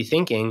listeners might be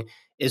thinking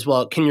is,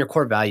 well, can your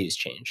core values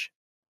change?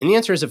 And the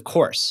answer is, of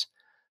course.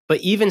 But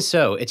even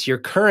so, it's your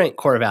current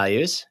core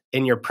values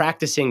and you're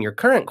practicing your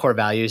current core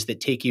values that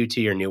take you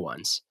to your new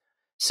ones.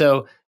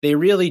 So they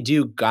really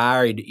do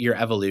guide your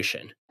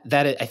evolution.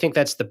 I think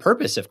that's the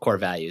purpose of core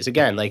values.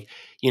 Again,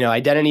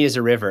 identity is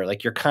a river.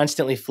 Like, you're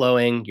constantly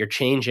flowing, you're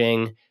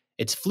changing,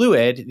 it's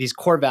fluid. These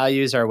core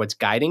values are what's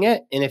guiding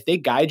it. And if they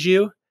guide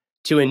you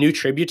to a new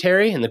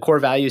tributary and the core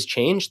values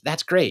change,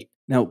 that's great.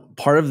 Now,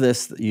 part of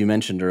this that you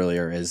mentioned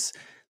earlier is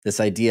this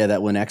idea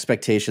that when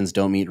expectations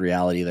don't meet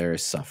reality, there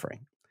is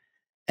suffering.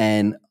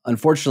 And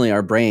unfortunately,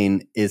 our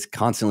brain is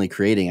constantly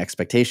creating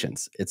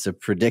expectations. It's a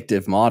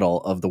predictive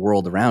model of the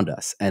world around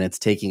us, and it's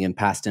taking in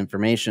past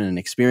information and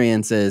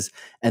experiences,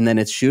 and then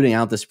it's shooting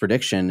out this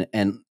prediction.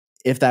 And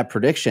if that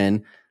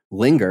prediction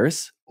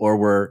lingers, or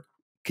we're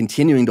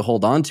continuing to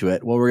hold on to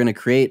it, well, we're going to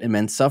create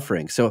immense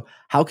suffering. So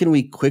how can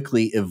we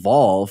quickly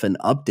evolve and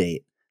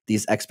update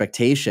these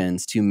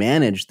expectations to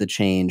manage the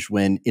change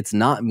when it's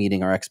not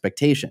meeting our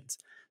expectations?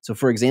 So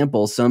for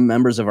example, some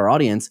members of our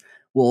audience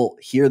will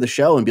hear the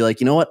show and be like,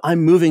 you know what,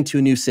 I'm moving to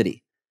a new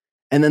city.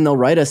 And then they'll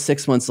write us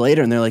 6 months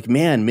later and they're like,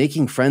 man,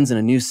 making friends in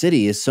a new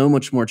city is so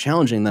much more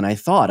challenging than I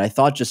thought. I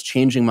thought just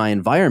changing my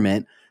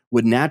environment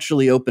would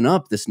naturally open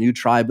up this new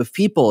tribe of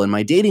people and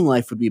my dating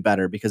life would be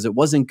better because it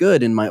wasn't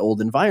good in my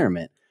old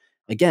environment.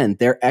 Again,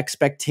 their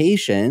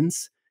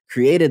expectations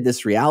created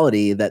this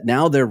reality that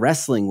now they're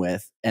wrestling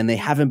with, and they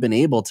haven't been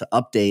able to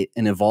update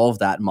and evolve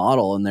that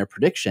model in their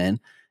prediction,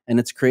 and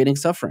it's creating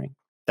suffering.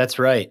 That's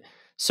right.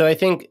 So I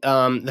think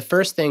the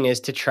first thing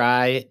is to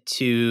try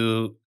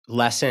to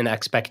lessen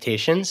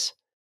expectations.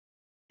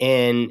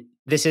 And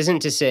this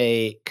isn't to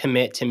say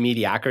commit to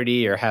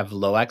mediocrity or have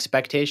low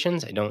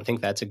expectations. I don't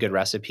think that's a good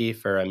recipe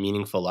for a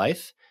meaningful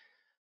life.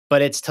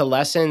 But it's to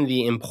lessen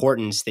the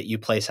importance that you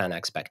place on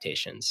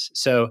expectations.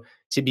 So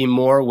to be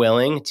more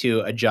willing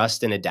to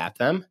adjust and adapt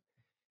them,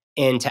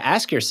 and to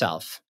ask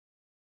yourself,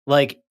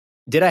 like,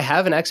 did I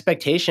have an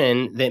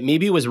expectation that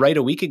maybe was right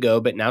a week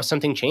ago, but now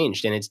something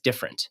changed and it's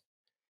different?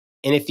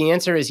 And if the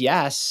answer is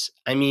yes,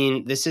 I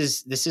mean, this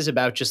is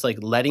about just like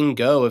letting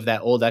go of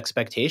that old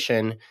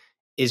expectation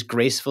as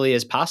gracefully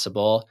as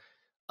possible,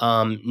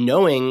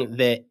 knowing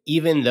that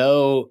even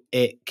though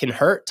it can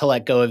hurt to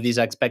let go of these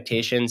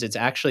expectations, it's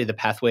actually the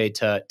pathway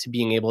to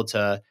being able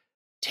to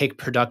take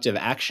productive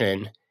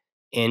action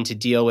and to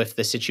deal with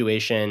the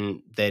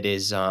situation that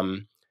is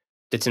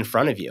that's in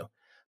front of you.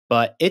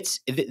 But this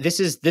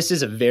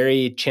is a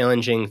very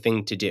challenging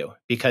thing to do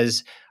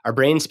because our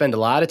brains spend a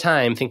lot of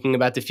time thinking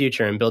about the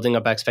future and building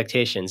up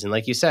expectations. And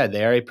like you said,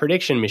 they are a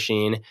prediction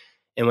machine.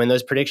 And when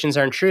those predictions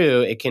aren't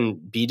true, it can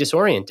be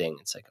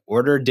disorienting. It's like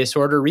order,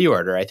 disorder,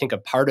 reorder. I think a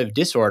part of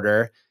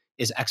disorder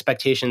is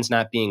expectations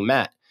not being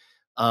met.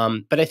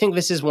 But I think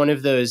this is one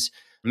of those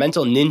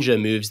mental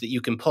ninja moves that you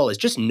can pull, is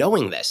just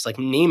knowing this, like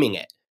naming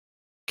it,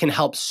 can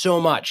help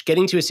so much.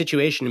 Getting to a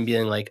situation and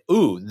being like,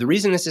 ooh, the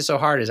reason this is so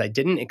hard is I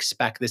didn't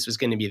expect this was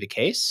going to be the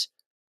case,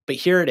 but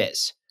here it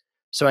is.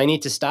 So I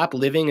need to stop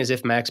living as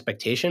if my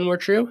expectation were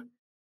true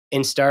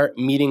and start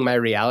meeting my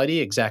reality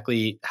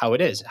exactly how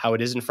it is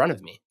in front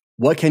of me.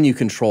 What can you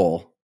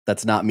control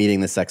that's not meeting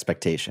this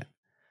expectation?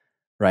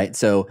 Right?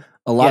 So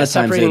a lot of times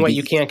separating what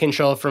you can't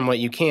control from what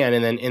you can,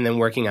 and then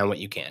working on what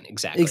you can.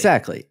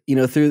 Exactly. You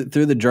know, through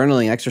the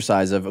journaling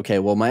exercise of, okay,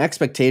 well, my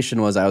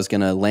expectation was I was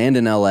going to land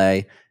in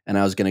LA and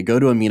I was going to go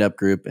to a meetup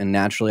group, and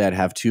naturally I'd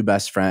have 2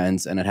 best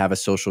friends and I'd have a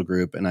social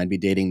group and I'd be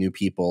dating new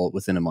people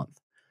within a month.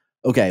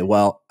 Okay,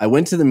 well, I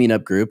went to the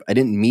meetup group. I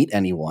didn't meet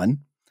anyone.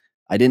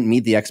 I didn't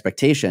meet the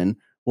expectation.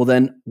 Well,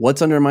 then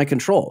what's under my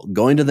control?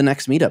 Going to the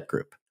next meetup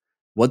group.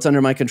 What's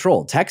under my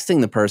control?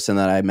 Texting the person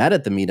that I met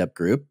at the meetup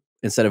group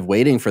instead of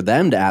waiting for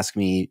them to ask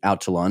me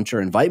out to lunch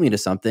or invite me to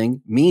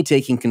something, me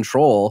taking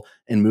control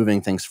and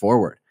moving things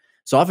forward.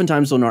 So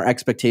oftentimes when our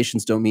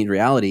expectations don't meet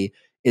reality,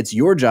 it's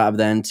your job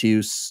then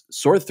to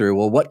sort through,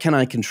 well, what can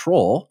I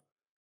control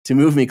to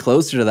move me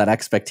closer to that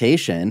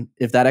expectation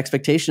if that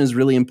expectation is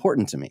really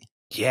important to me?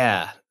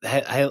 Yeah,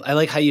 I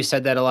like how you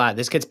said that a lot.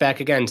 This gets back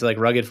again to like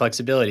rugged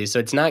flexibility. So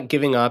it's not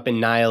giving up in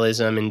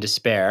nihilism and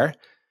despair,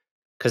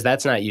 because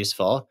that's not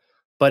useful.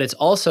 But it's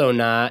also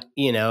not,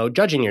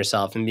 judging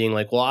yourself and being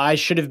like, well, I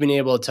should have been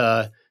able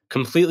to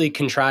completely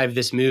contrive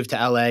this move to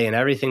LA and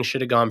everything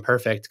should have gone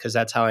perfect because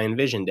that's how I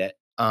envisioned it.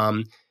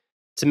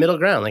 It's a middle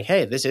ground. Like,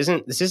 hey, this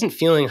isn't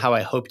feeling how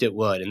I hoped it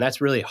would. And that's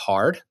really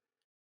hard.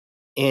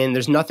 And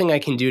there's nothing I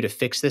can do to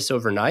fix this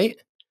overnight.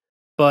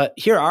 But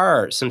here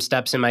are some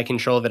steps in my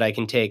control that I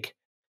can take,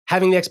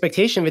 having the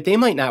expectation that they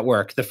might not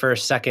work the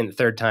first, second,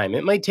 third time.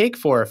 It might take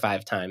 4 or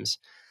 5 times.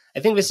 I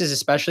think this is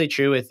especially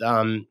true with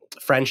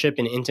friendship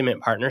and intimate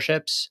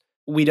partnerships.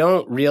 We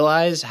don't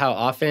realize how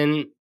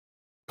often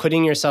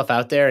putting yourself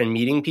out there and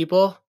meeting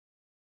people,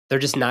 they're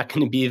just not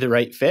going to be the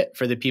right fit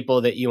for the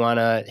people that you want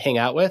to hang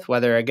out with,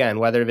 whether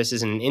this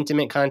is in an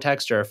intimate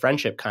context or a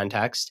friendship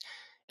context.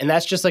 And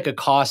that's just like a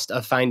cost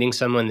of finding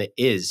someone that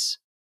is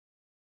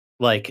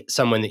like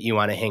someone that you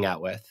want to hang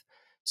out with.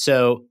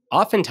 So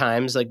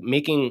oftentimes, like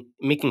making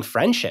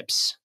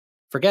friendships,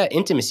 forget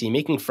intimacy,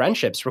 making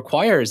friendships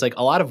requires like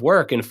a lot of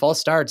work and false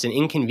starts and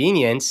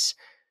inconvenience.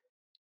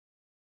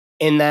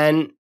 And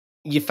then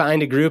you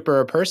find a group or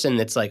a person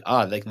that's like,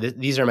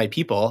 these are my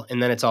people.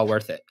 And then it's all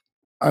worth it.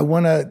 I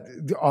want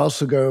to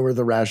also go over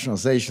the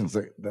rationalizations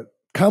that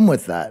come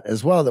with that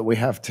as well, that we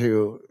have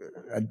to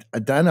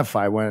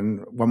identify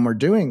when we're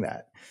doing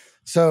that.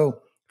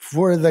 So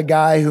for the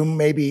guy who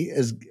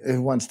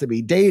who wants to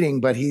be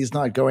dating, but he's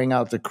not going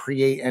out to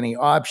create any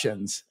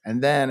options,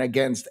 and then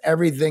against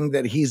everything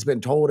that he's been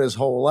told his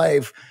whole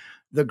life,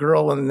 the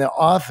girl in the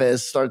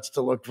office starts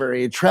to look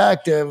very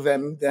attractive,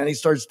 and then he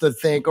starts to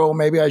think, oh,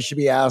 maybe I should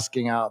be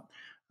asking out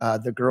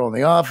the girl in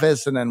the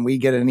office. And then we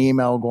get an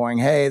email going,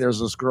 hey, there's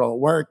this girl at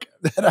work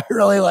that I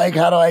really like.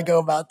 How do I go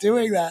about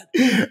doing that?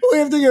 We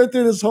have to go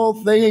through this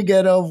whole thing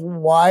again of,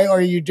 why are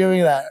you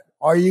doing that?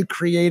 Are you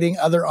creating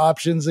other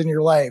options in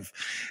your life?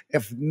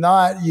 If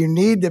not, you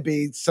need to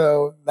be,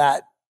 so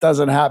that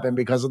doesn't happen,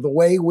 because of the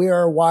way we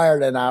are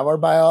wired in our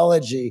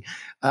biology.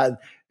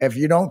 If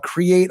you don't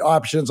create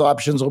options,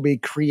 options will be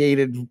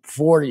created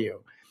for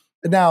you.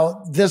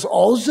 Now, this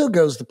also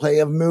goes to play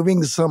of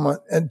moving someone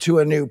into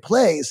a new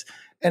place.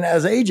 And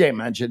as AJ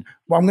mentioned,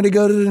 well, I'm going to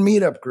go to the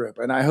meetup group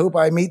and I hope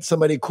I meet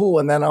somebody cool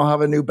and then I'll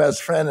have a new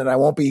best friend and I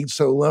won't be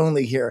so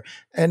lonely here.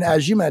 And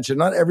as you mentioned,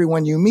 not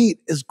everyone you meet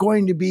is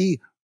going to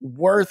be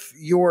worth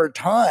your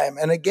time.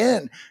 And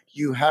again,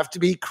 you have to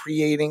be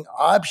creating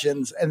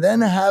options and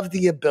then have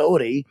the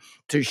ability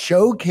to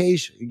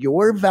showcase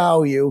your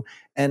value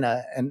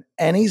in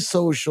any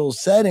social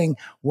setting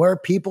where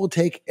people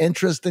take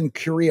interest and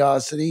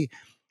curiosity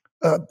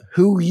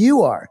who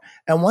you are.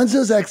 And once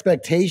those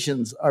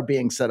expectations are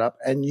being set up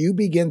and you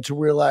begin to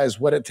realize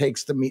what it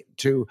takes to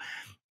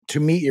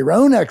meet your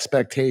own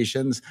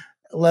expectations,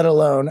 let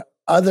alone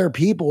other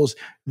people's,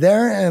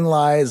 therein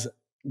lies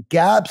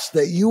gaps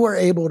that you are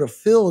able to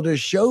fill to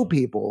show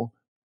people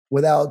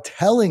without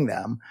telling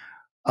them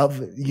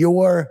of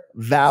your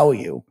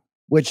value,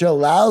 which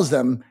allows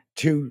them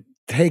to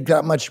take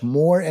that much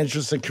more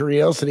interest and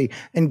curiosity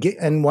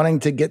and wanting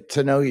to get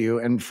to know you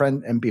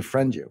and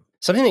befriend you.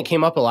 Something that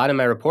came up a lot in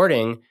my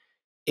reporting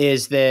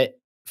is that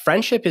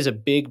friendship is a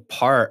big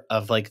part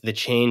of like the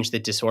change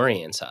that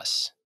disorients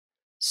us.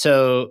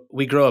 So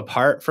we grow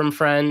apart from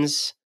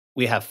friends.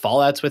 We have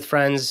fallouts with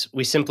friends.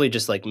 We simply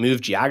just like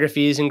move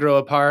geographies and grow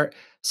apart.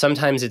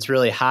 Sometimes it's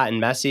really hot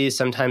and messy.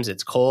 Sometimes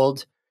it's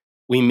cold.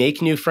 We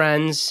make new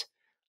friends.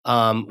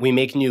 We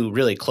make new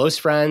really close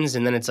friends.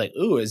 And then it's like,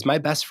 ooh, is my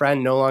best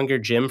friend no longer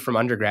Jim from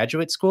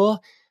undergraduate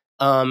school?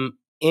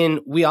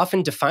 And we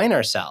often define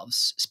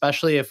ourselves,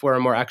 especially if we're a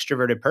more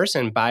extroverted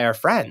person, by our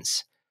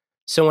friends.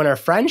 So when our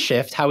friends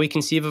shift, how we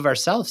conceive of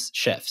ourselves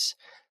shifts.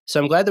 So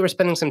I'm glad that we're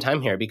spending some time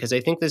here because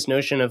I think this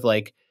notion of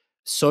like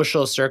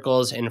social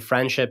circles and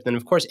friendship, and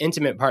of course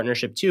intimate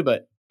partnership too,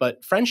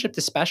 but friendship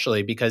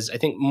especially, because I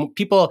think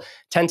people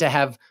tend to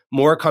have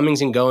more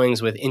comings and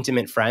goings with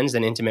intimate friends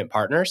than intimate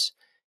partners.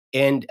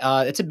 And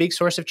it's a big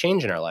source of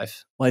change in our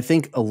life. Well, I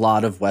think a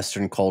lot of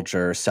Western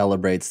culture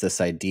celebrates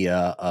this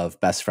idea of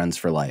best friends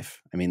for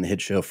life. I mean, the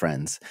hit show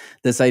Friends.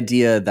 This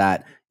idea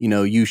that,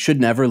 you should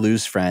never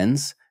lose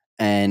friends.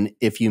 And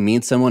if you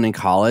meet someone in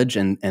college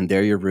and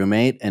they're your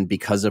roommate, and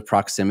because of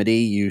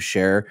proximity, you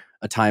share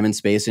a time and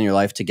space in your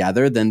life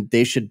together, then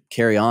they should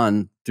carry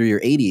on through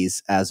your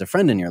 80s as a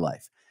friend in your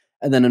life.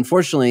 And then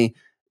unfortunately,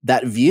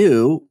 that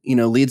view,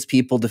 leads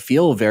people to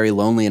feel very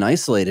lonely and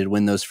isolated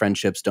when those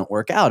friendships don't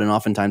work out. And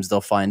oftentimes they'll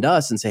find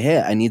us and say,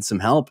 hey, I need some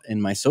help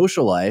in my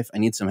social life. I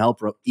need some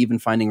help even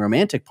finding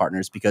romantic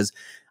partners because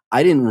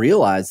I didn't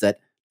realize that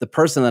the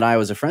person that I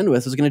was a friend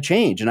with was going to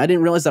change. And I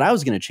didn't realize that I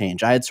was going to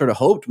change. I had sort of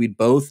hoped we'd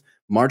both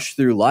march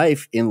through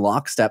life in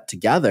lockstep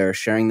together,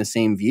 sharing the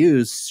same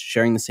views,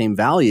 sharing the same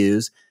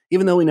values,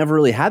 even though we never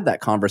really had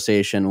that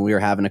conversation when we were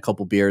having a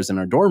couple beers in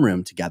our dorm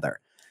room together.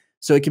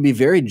 So it can be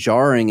very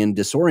jarring and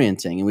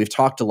disorienting. And we've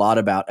talked a lot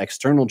about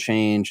external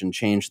change and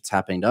change that's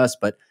happening to us,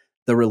 but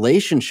the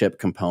relationship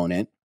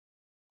component,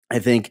 I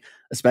think,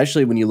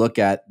 especially when you look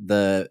at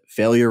the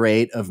failure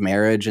rate of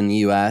marriage in the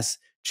US,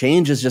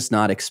 change is just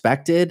not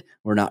expected.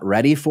 We're not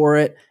ready for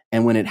it.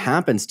 And when it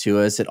happens to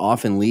us, it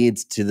often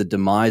leads to the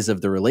demise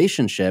of the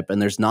relationship.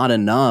 And there's not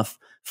enough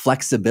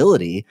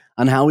flexibility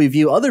on how we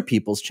view other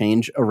people's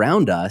change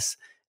around us.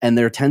 And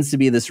there tends to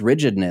be this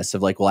rigidness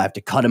of like, well, I have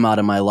to cut him out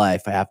of my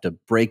life. I have to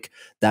break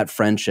that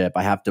friendship.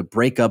 I have to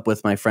break up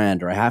with my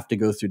friend, or I have to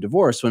go through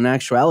divorce. When in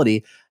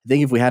actuality, I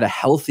think if we had a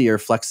healthier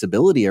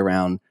flexibility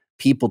around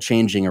people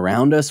changing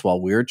around us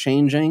while we're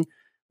changing,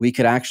 we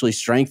could actually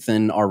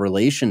strengthen our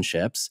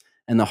relationships.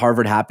 And the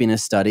Harvard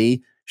Happiness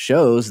Study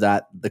shows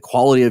that the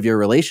quality of your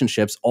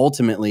relationships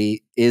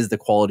ultimately is the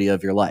quality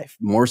of your life,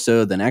 more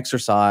so than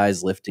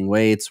exercise, lifting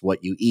weights,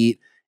 what you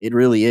eat. It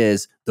really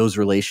is those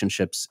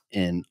relationships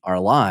in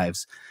our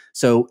lives.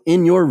 So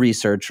in your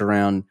research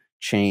around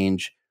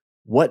change,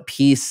 what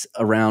piece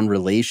around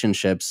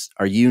relationships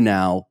are you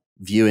now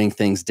viewing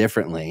things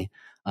differently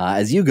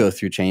as you go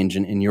through change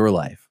in your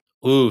life?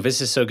 Ooh,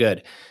 this is so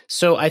good.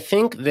 So I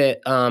think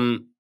that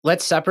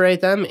let's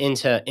separate them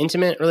into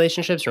intimate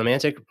relationships,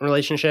 romantic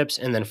relationships,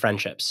 and then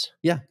friendships.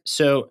 Yeah.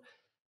 So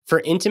for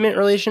intimate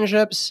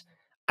relationships,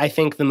 I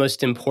think the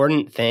most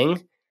important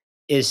thing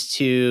is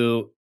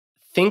to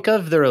think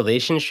of the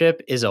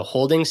relationship as a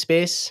holding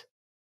space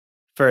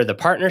for the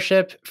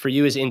partnership, for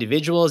you as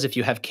individuals, if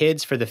you have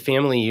kids, for the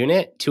family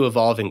unit to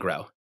evolve and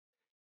grow.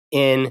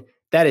 And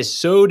that is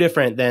so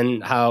different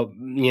than how,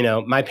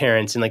 my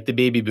parents and like the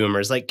baby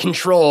boomers, like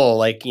control,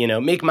 like,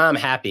 make mom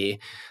happy.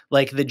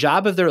 Like the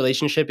job of the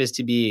relationship is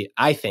to be,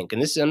 I think, and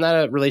this is, I'm not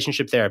a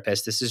relationship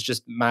therapist. This is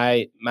just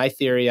my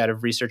theory out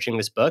of researching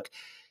this book,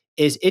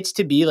 is it's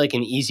to be like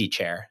an easy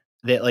chair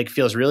that like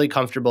feels really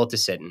comfortable to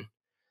sit in,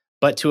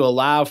 but to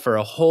allow for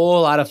a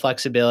whole lot of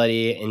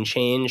flexibility and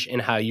change in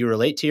how you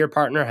relate to your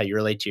partner, how you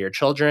relate to your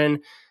children,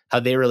 how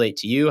they relate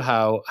to you,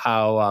 how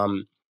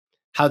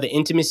the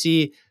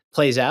intimacy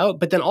plays out,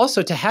 but then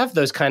also to have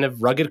those kind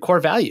of rugged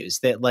core values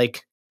that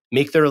like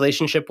make the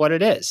relationship what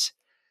it is.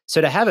 So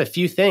to have a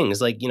few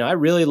things like, I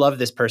really love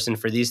this person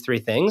for these 3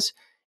 things,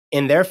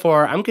 and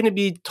therefore I'm going to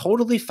be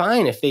totally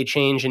fine if they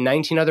change in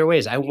 19 other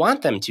ways. I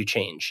want them to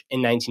change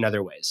in 19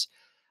 other ways.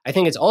 I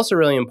think it's also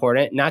really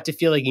important not to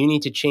feel like you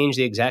need to change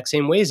the exact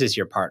same ways as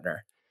your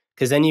partner,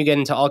 because then you get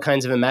into all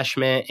kinds of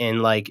enmeshment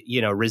and like,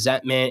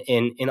 resentment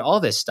and all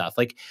this stuff.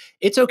 Like,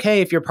 it's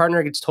okay if your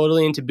partner gets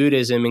totally into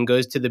Buddhism and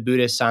goes to the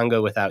Buddhist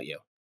Sangha without you.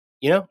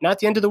 Not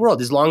the end of the world,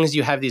 as long as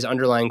you have these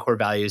underlying core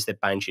values that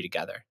bind you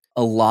together.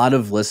 A lot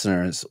of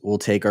listeners will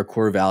take our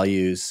core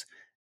values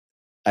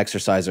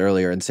exercise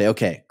earlier and say,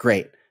 okay,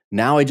 great.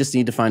 Now I just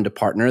need to find a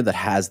partner that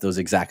has those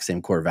exact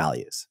same core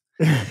values.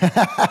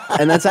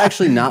 And that's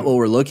actually not what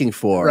we're looking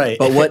for. Right.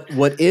 But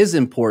what is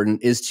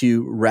important is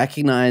to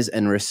recognize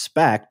and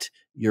respect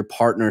your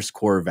partner's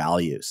core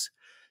values.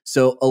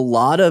 So a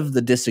lot of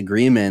the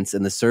disagreements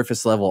and the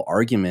surface level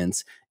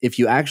arguments, if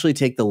you actually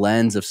take the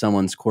lens of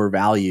someone's core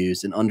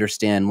values and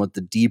understand what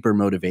the deeper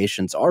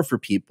motivations are for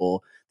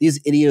people,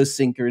 these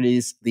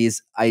idiosyncrasies,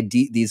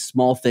 these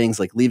small things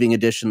like leaving a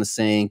dish in the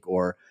sink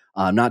or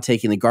not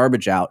taking the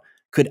garbage out,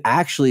 could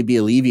actually be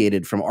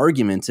alleviated from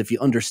arguments if you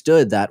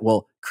understood that,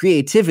 well,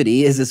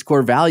 creativity is his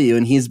core value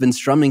and he's been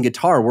strumming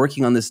guitar,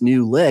 working on this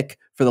new lick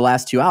for the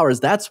last 2 hours.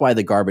 That's why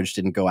the garbage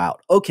didn't go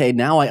out. Okay,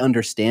 now I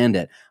understand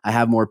it. I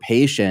have more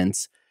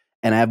patience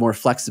and I have more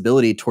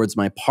flexibility towards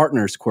my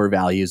partner's core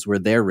values where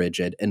they're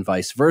rigid and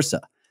vice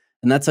versa.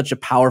 And that's such a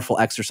powerful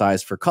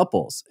exercise for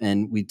couples.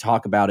 And we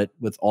talk about it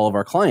with all of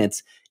our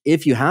clients.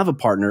 If you have a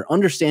partner,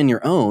 understand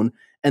your own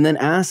and then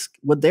ask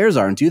what theirs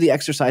are and do the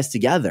exercise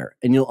together.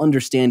 And you'll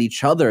understand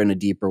each other in a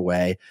deeper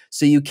way.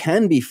 So you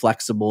can be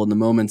flexible in the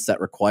moments that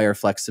require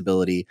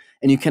flexibility.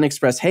 And you can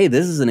express, hey,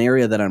 this is an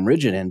area that I'm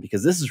rigid in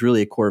because this is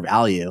really a core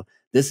value.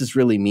 This is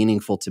really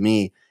meaningful to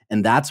me.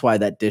 And that's why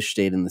that dish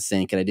stayed in the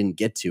sink and I didn't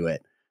get to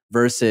it.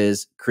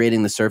 Versus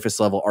creating the surface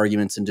level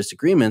arguments and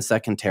disagreements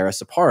that can tear us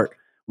apart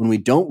when we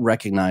don't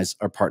recognize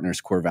our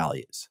partner's core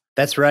values.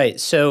 That's right.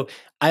 So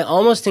I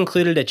almost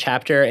included a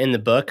chapter in the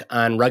book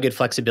on rugged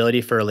flexibility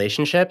for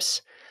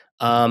relationships.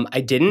 I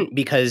didn't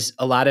because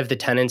a lot of the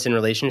tenets in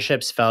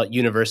relationships felt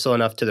universal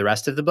enough to the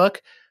rest of the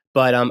book.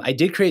 But I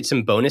did create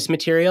some bonus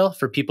material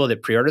for people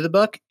that pre-order the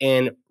book.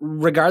 And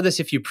regardless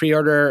if you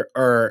pre-order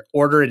or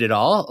order it at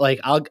all, like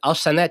I'll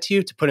send that to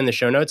you to put in the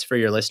show notes for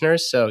your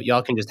listeners. So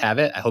y'all can just have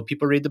it. I hope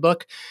people read the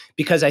book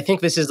because I think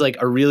this is like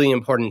a really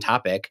important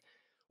topic,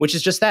 which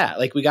is just that.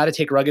 Like we got to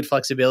take rugged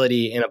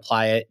flexibility and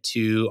apply it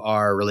to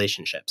our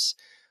relationships.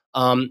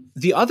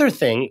 The other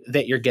thing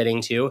that you're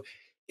getting to,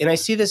 and I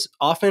see this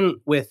often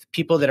with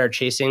people that are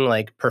chasing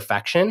like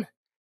perfection,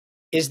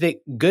 is that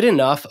good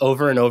enough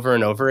over and over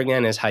and over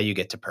again is how you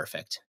get to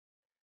perfect.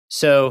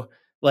 So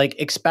like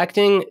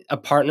expecting a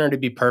partner to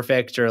be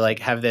perfect or like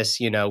have this,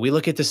 we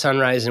look at the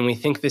sunrise and we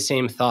think the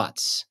same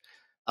thoughts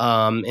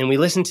and we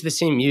listen to the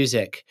same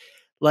music.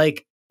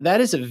 Like that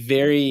is a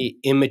very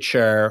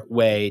immature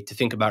way to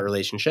think about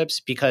relationships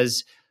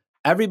because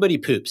everybody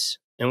poops.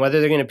 And whether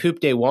they're going to poop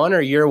day one or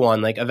year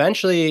one, like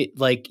eventually,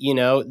 like,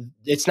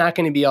 it's not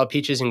going to be all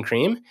peaches and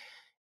cream.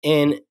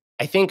 And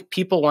I think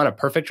people want a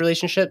perfect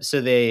relationship.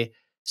 So they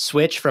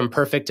switch from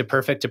perfect to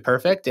perfect to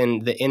perfect.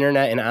 And the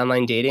internet and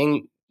online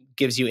dating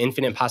gives you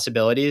infinite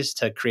possibilities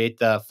to create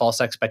the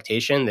false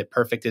expectation that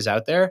perfect is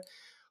out there.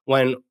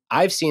 When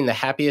I've seen the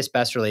happiest,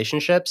 best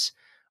relationships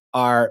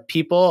are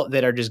people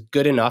that are just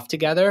good enough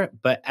together.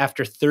 But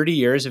after 30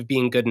 years of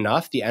being good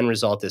enough, the end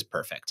result is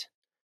perfect.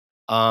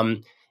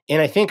 And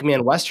I think,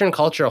 man, Western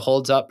culture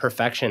holds up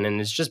perfection and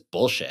it's just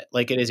bullshit.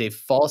 Like it is a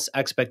false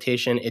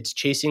expectation. It's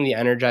chasing the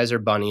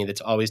Energizer bunny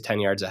that's always 10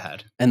 yards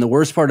ahead. And the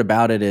worst part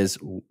about it is,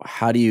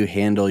 how do you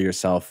handle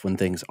yourself when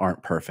things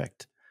aren't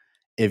perfect?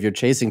 If you're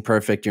chasing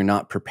perfect, you're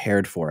not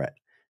prepared for it.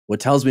 What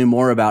tells me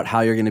more about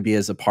how you're going to be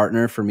as a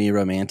partner for me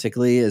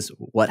romantically is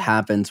what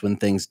happens when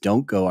things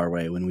don't go our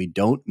way, when we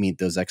don't meet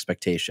those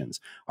expectations.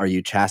 Are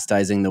you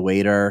chastising the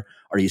waiter?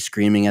 Are you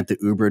screaming at the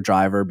Uber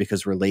driver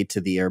because we're late to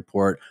the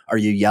airport? Are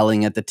you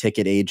yelling at the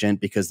ticket agent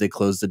because they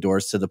closed the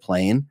doors to the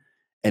plane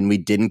and we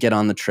didn't get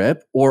on the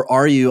trip? Or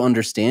are you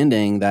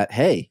understanding that,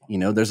 hey,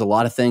 there's a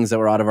lot of things that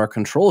were out of our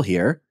control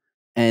here.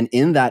 And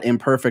in that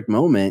imperfect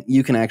moment,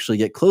 you can actually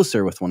get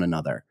closer with one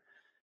another.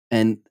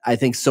 And I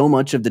think so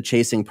much of the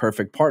chasing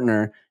perfect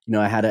partner,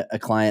 I had a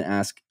client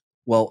ask,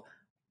 well,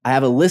 I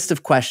have a list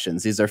of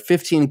questions. These are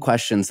 15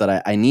 questions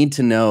that I need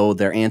to know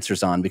their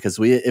answers on because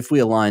if we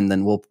align,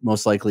 then we'll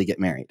most likely get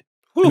married.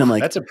 Whew, and I'm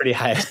like, that's a pretty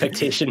high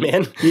expectation,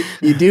 man.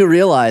 you do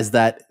realize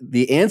that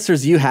the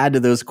answers you had to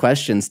those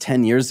questions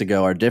 10 years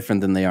ago are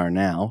different than they are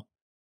now.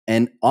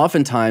 And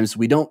oftentimes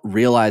we don't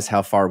realize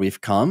how far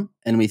we've come.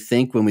 And we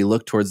think when we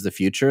look towards the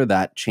future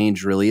that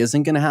change really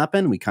isn't going to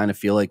happen. We kind of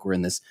feel like we're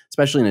in this,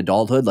 especially in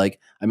adulthood,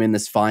 like I'm in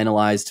this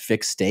finalized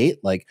fixed state.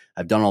 Like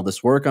I've done all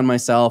this work on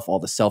myself, all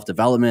the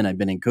self-development. I've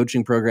been in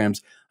coaching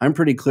programs. I'm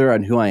pretty clear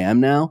on who I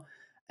am now.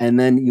 And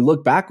then you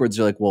look backwards,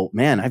 you're like, well,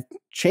 man, I've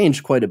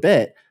changed quite a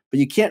bit, but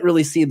you can't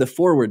really see the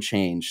forward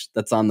change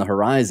that's on the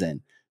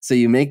horizon. So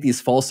you make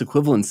these false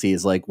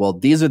equivalencies like, well,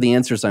 these are the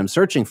answers I'm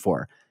searching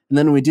for. And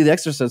then when we do the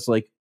exercise,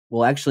 like,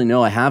 well, actually,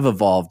 no, I have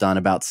evolved on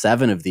about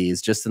 7 of these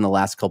just in the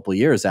last couple of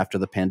years after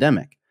the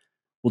pandemic.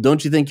 Well,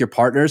 don't you think your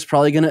partner is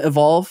probably going to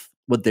evolve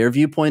what their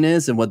viewpoint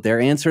is and what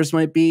their answers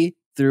might be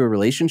through a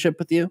relationship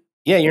with you?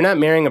 Yeah, you're not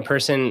marrying a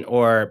person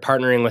or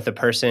partnering with a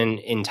person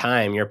in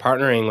time. You're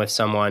partnering with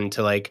someone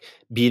to like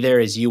be there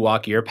as you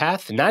walk your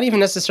path, not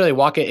even necessarily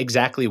walk it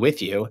exactly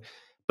with you,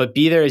 but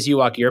be there as you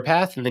walk your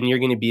path, and then you're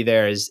going to be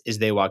there as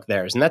they walk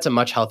theirs. And that's a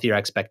much healthier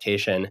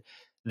expectation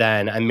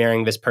than I'm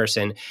marrying this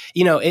person.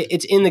 You know,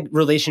 it's in the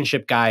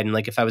relationship guide. And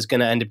like if I was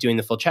going to end up doing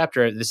the full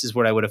chapter, this is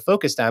what I would have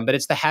focused on, but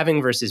it's the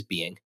having versus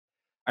being.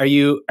 Are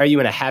you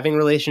in a having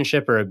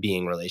relationship or a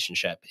being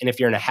relationship? And if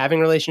you're in a having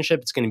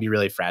relationship, it's going to be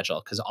really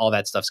fragile because all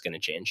that stuff's going to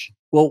change.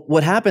 Well,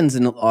 what happens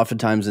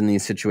oftentimes in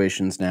these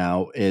situations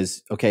now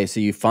is, okay, so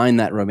you find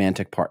that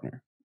romantic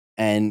partner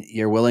and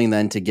you're willing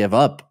then to give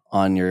up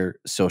on your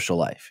social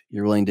life.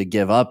 You're willing to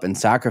give up and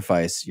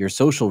sacrifice your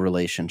social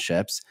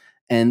relationships.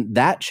 And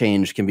that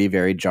change can be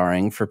very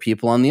jarring for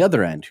people on the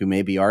other end who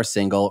maybe are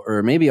single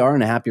or maybe are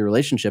in a happy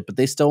relationship, but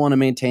they still want to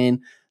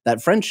maintain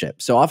that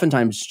friendship. So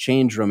oftentimes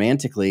change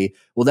romantically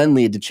will then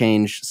lead to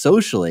change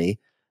socially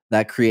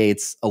that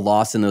creates a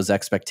loss in those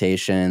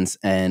expectations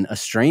and a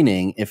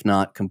straining, if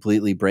not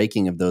completely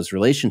breaking of those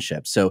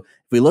relationships. So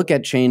if we look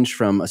at change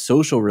from a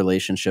social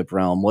relationship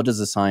realm, what does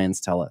the science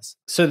tell us?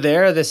 So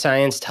there, the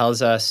science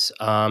tells us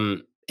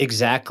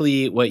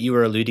exactly what you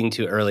were alluding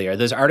to earlier.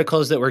 Those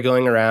articles that were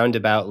going around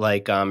about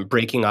like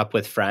breaking up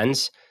with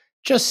friends,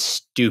 just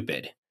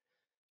stupid.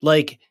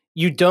 Like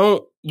you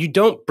don't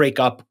break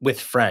up with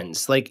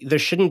friends. Like there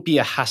shouldn't be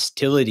a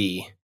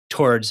hostility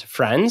towards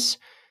friends.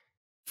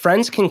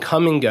 Friends can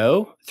come and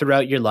go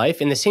throughout your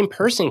life, and the same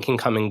person can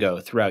come and go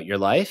throughout your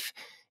life.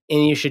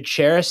 And you should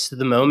cherish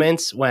the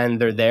moments when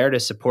they're there to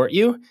support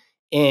you.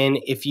 And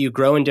if you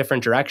grow in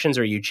different directions,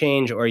 or you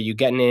change, or you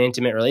get in an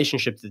intimate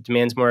relationship that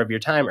demands more of your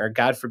time, or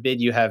God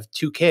forbid you have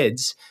 2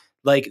 kids,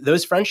 like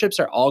those friendships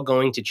are all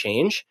going to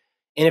change.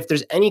 And if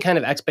there's any kind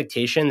of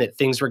expectation that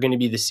things were going to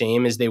be the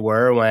same as they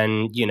were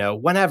when, you know,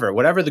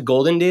 whatever the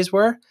golden days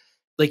were,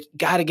 like,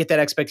 got to get that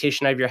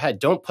expectation out of your head.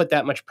 Don't put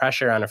that much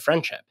pressure on a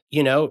friendship.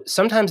 You know,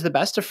 sometimes the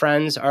best of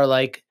friends are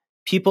like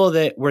people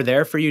that were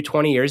there for you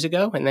 20 years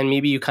ago, and then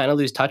maybe you kind of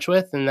lose touch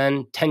with, and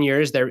then 10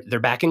 years they're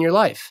back in your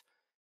life.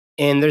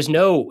 And there's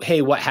no,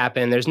 hey, what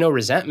happened? There's no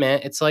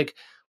resentment. It's like,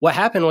 what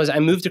happened was I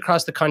moved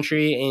across the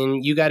country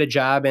and you got a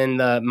job in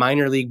the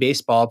minor league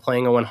baseball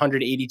playing a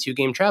 182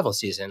 game travel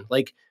season.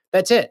 Like,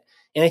 that's it.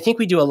 And I think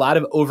we do a lot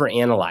of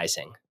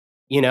overanalyzing.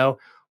 You know,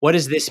 what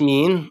does this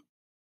mean?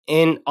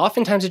 And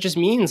oftentimes it just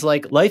means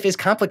like life is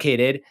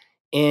complicated,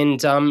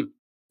 and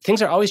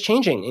things are always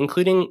changing,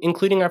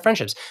 including our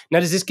friendships.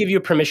 Now, does this give you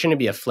permission to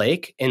be a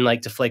flake and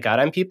like to flake out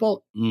on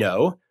people?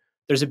 No.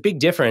 There's a big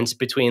difference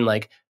between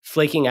like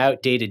flaking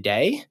out day to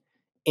day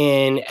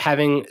and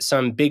having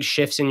some big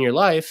shifts in your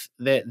life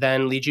that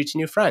then lead you to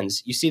new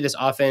friends. You see this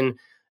often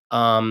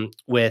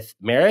with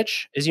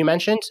marriage, as you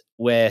mentioned,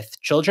 with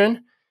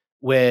children,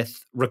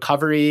 with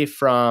recovery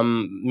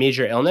from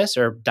major illness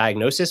or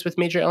diagnosis with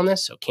major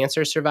illness. So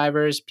cancer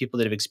survivors, people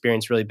that have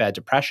experienced really bad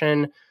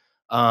depression.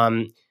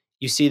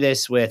 You see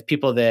this with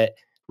people that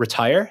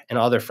retire and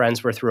all their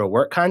friends were through a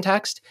work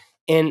context.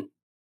 And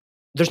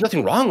there's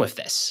nothing wrong with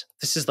this.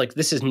 This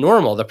is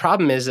normal. The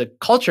problem is a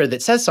culture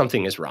that says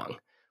something is wrong.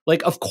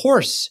 Like, of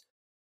course,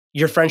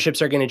 your friendships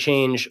are going to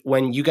change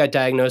when you got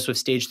diagnosed with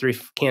stage 3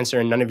 cancer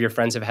and none of your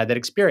friends have had that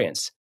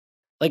experience.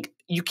 Like,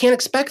 you can't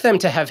expect them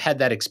to have had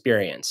that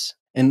experience.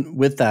 And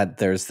with that,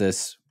 there's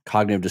this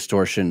cognitive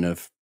distortion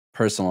of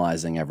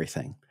personalizing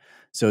everything.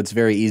 So it's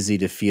very easy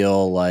to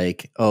feel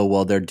like, oh,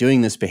 well, they're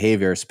doing this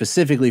behavior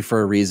specifically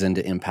for a reason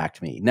to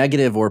impact me,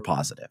 negative or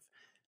positive.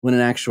 When in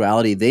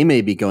actuality, they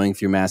may be going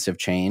through massive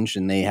change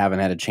and they haven't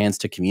had a chance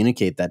to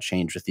communicate that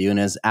change with you and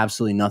has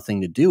absolutely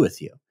nothing to do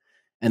with you.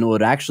 And what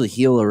would actually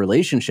heal a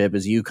relationship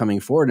is you coming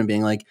forward and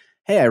being like,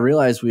 hey, I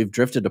realize we've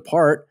drifted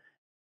apart.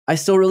 I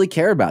still really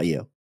care about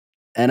you.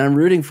 And I'm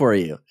rooting for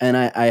you. And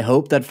I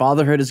hope that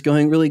fatherhood is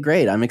going really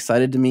great. I'm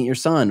excited to meet your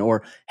son.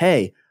 Or,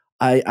 hey,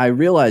 I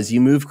realize you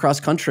moved cross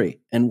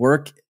country and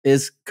work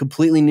is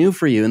completely new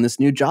for you in this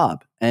new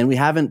job. And we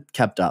haven't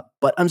kept up.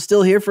 But I'm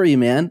still here for you,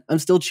 man. I'm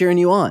still cheering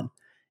you on.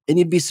 And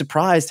you'd be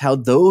surprised how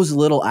those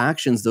little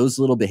actions, those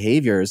little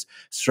behaviors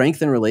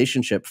strengthen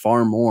relationship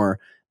far more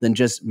than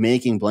just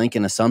making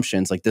blanket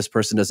assumptions like this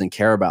person doesn't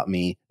care about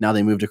me. Now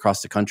they moved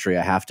across the country.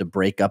 I have to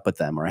break up with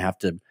them, or I have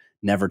to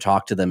never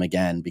talk to them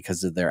again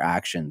because of their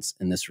actions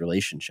in this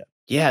relationship.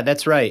 Yeah,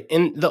 that's right.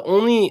 And the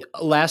only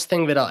last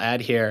thing that I'll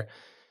add here,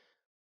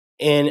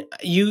 and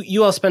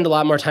you all spend a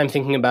lot more time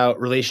thinking about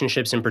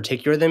relationships in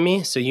particular than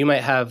me, so you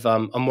might have a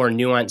more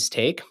nuanced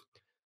take.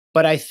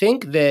 But I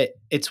think that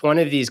it's one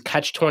of these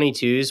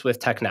catch-22s with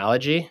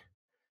technology,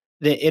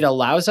 that it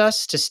allows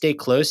us to stay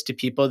close to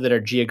people that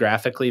are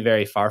geographically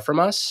very far from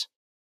us.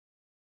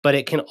 But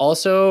it can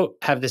also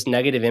have this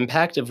negative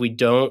impact if we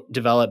don't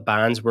develop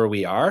bonds where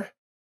we are.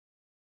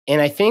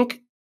 And I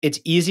think it's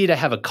easy to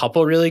have a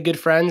couple really good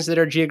friends that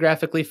are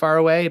geographically far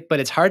away, but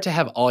it's hard to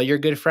have all your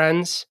good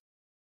friends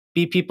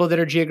be people that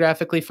are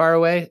geographically far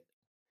away.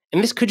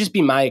 And this could just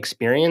be my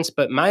experience,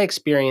 but my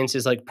experience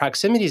is like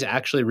proximity is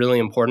actually really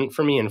important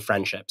for me in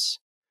friendships.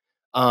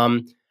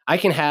 I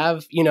can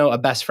have, a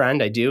best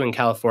friend I do in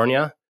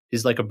California.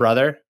 He's like a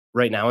brother.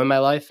 right now in my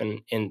life,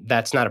 and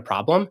that's not a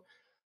problem.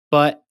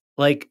 But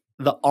like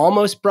the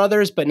almost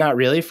brothers, but not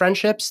really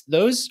friendships,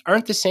 those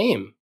aren't the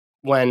same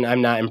when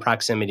I'm not in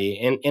proximity.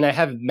 And I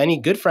have many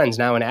good friends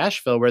now in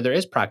Asheville where there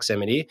is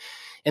proximity.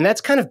 And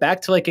that's kind of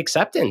back to like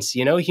acceptance.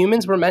 You know,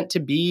 humans were meant to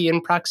be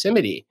in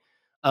proximity.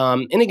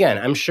 And again,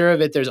 I'm sure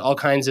that there's all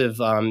kinds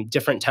of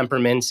different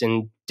temperaments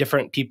and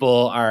different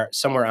people are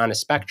somewhere on a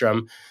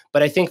spectrum.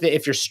 But I think that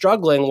if you're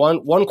struggling,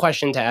 one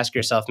question to ask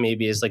yourself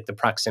maybe is like the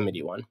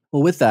proximity one.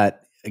 Well, with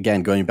that,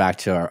 again, going back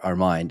to our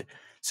mind,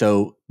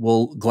 so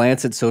we'll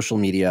glance at social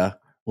media,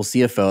 we'll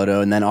see a photo,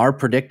 and then our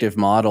predictive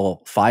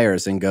model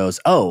fires and goes,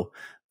 oh,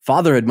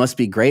 fatherhood must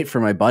be great for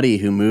my buddy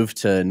who moved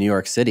to New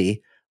York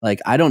City.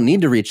 Like, I don't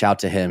need to reach out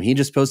to him. He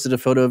just posted a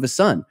photo of his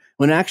son.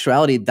 When in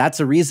actuality,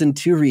 that's a reason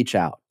to reach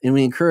out. And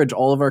we encourage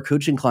all of our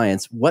coaching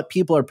clients, what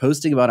people are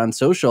posting about on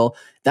social,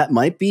 that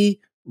might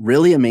be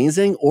really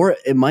amazing, or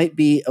it might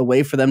be a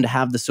way for them to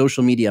have the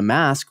social media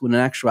mask when in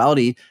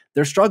actuality,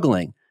 they're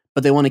struggling,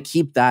 but they want to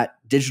keep that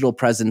digital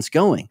presence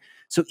going.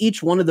 So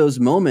each one of those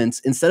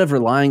moments, instead of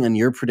relying on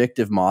your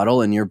predictive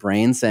model and your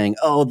brain saying,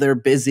 oh, they're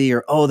busy,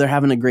 or oh, they're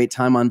having a great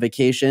time on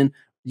vacation,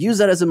 use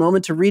that as a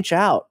moment to reach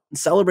out and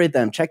celebrate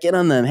them, check in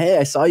on them. Hey,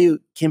 I saw you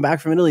came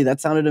back from Italy.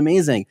 That sounded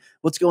amazing.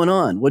 What's going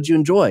on? What'd you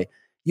enjoy?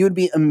 You would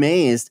be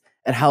amazed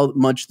at how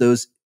much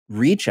those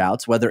reach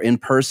outs, whether in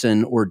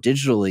person or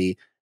digitally,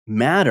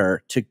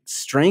 matter to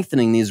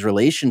strengthening these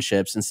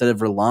relationships instead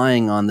of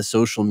relying on the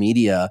social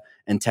media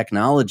and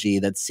technology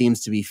that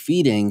seems to be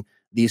feeding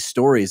these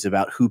stories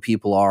about who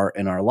people are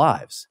in our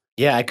lives.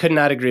 Yeah, I could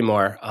not agree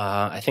more.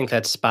 I think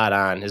that's spot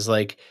on. Is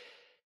like,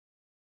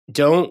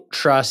 don't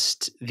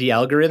trust the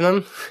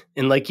algorithm.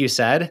 And like you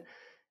said,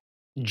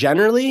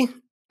 generally,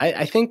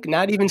 I think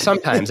not even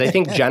sometimes. I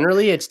think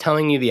generally it's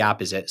telling you the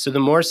opposite. So the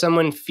more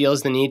someone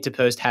feels the need to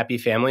post happy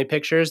family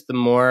pictures, the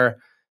more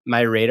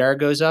my radar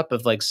goes up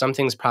of like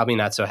something's probably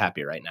not so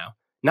happy right now.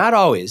 Not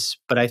always,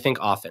 but I think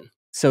often.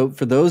 So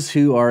for those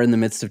who are in the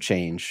midst of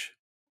change,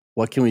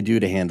 what can we do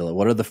to handle it?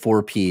 What are the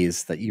 4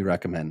 Ps that you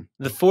recommend?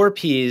 The 4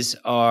 Ps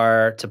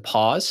are to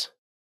pause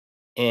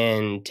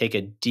and take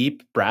a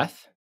deep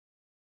breath,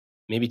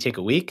 maybe take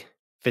a week.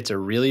 If it's a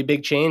really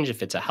big change,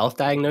 if it's a health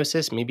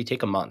diagnosis, maybe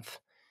take a month.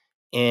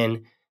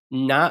 And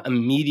not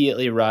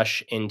immediately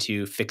rush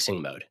into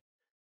fixing mode,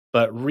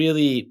 but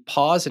really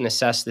pause and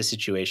assess the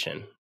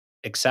situation.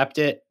 Accept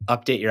it,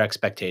 update your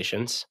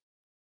expectations,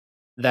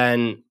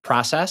 then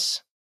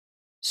process.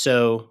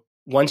 So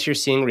once you're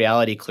seeing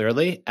reality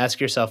clearly, ask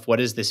yourself, what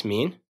does this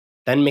mean?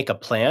 Then make a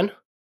plan,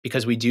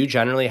 because we do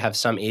generally have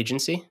some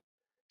agency.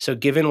 So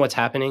given what's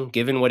happening,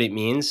 given what it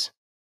means,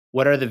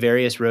 what are the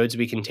various roads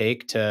we can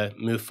take to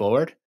move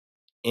forward?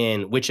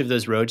 And which of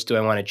those roads do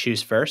I want to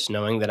choose first,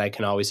 knowing that I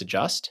can always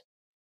adjust?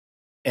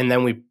 And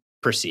then we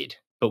proceed.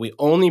 But we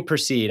only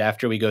proceed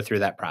after we go through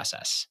that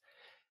process,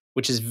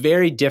 which is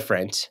very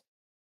different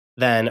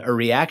than a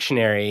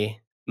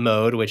reactionary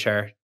mode, which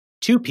are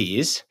 2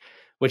 Ps,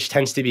 which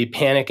tends to be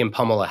panic and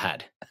pummel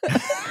ahead.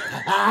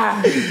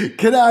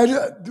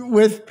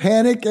 With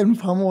panic and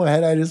pummel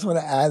ahead, I just want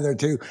to add there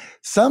too.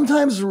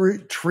 Sometimes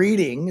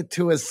retreating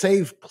to a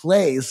safe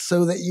place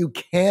so that you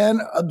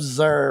can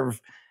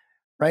observe,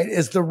 right,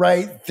 is the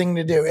right thing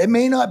to do. It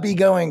may not be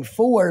going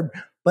forward,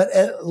 but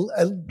it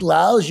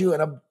allows you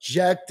an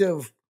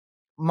objective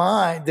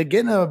mind, to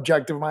get an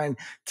objective mind,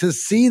 to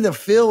see the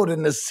field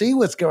and to see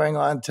what's going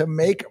on, to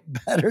make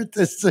better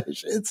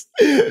decisions.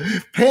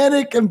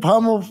 Panic and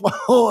pummel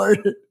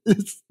forward,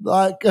 it's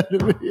not going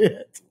to be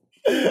it.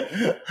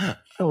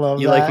 I love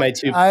you that. Like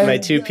my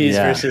two Ps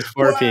versus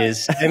 4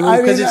 Ps. I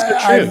mean, because it's so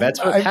true. That's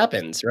what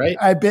happens, right?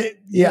 I've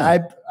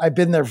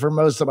been there for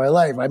most of my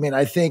life. I mean,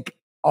 I think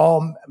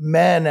all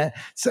men, and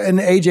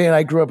AJ and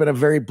I grew up in a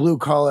very blue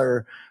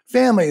collar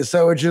family.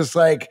 So it's just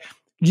like,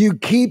 you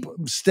keep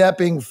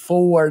stepping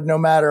forward no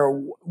matter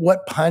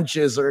what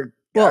punches are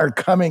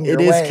coming your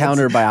way. It is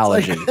counter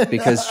biology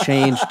because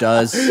change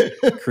does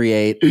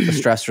create a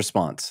stress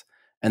response.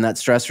 And that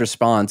stress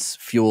response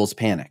fuels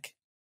panic.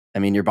 I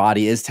mean, your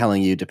body is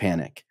telling you to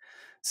panic.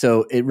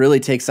 So it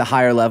really takes a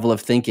higher level of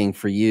thinking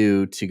for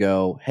you to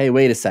go, hey,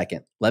 wait a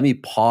second. Let me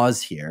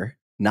pause here,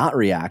 not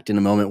react in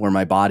a moment where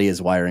my body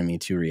is wiring me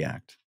to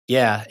react.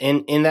 Yeah.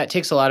 And that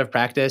takes a lot of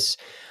practice.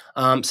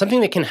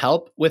 Something that can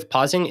help with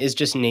pausing is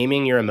just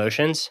naming your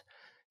emotions.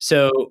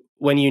 So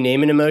when you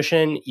name an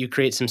emotion, you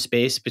create some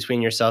space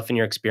between yourself and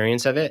your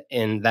experience of it.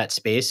 And that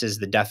space is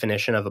the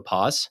definition of a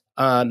pause.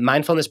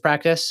 Mindfulness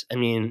practice, I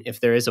mean,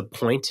 if there is a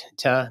point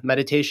to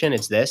meditation,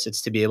 it's this.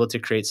 It's to be able to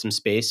create some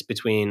space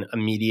between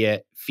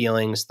immediate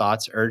feelings,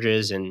 thoughts,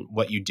 urges, and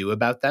what you do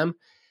about them.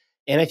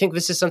 And I think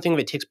this is something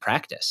that takes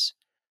practice.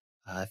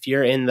 If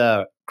you're in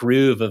the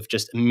groove of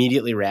just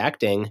immediately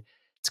reacting,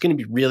 it's going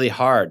to be really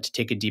hard to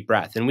take a deep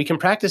breath. And we can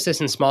practice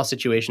this in small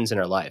situations in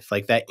our life,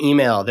 like that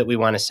email that we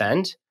want to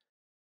send.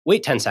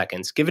 Wait 10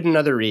 seconds, give it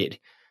another read.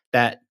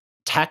 That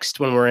text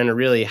when we're in a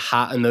really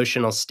hot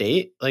emotional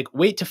state, like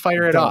wait to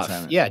fire it Don't off.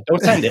 send it. Yeah,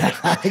 don't send it.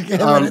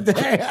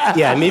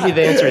 Yeah, maybe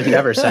the answer is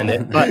never send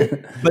it, but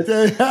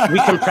we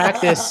can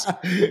practice.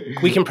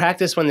 We can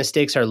practice when the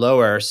stakes are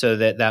lower, so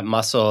that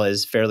muscle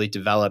is fairly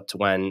developed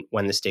when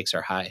the stakes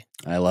are high.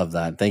 I love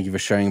that. Thank you for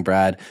sharing,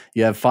 Brad.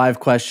 You have 5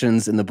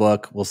 questions in the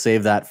book. We'll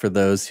save that for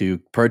those who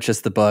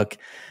purchase the book.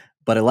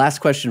 But a last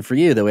question for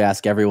you that we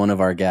ask every one of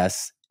our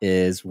guests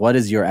is, what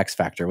is your X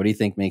factor? What do you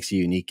think makes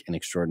you unique and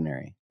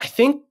extraordinary? I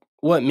think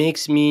what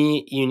makes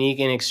me unique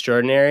and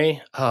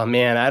extraordinary, oh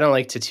man, I don't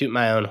like to toot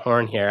my own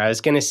horn here. I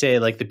was going to say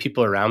like the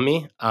people around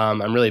me.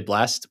 I'm really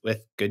blessed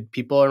with good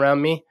people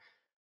around me.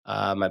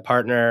 My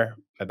partner,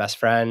 my best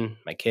friend,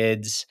 my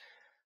kids,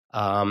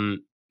 my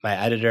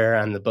editor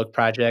on the book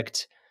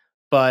project.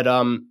 But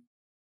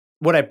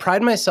what I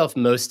pride myself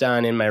most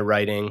on in my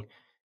writing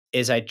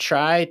is I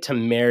try to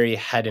marry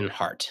head and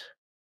heart.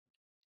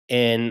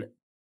 And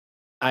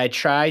I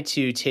try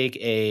to take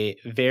a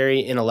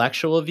very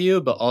intellectual view,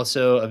 but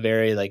also a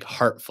very like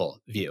heartful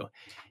view.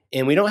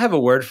 And we don't have a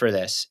word for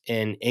this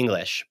in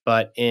English,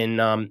 but in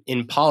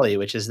Pali,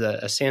 which is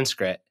a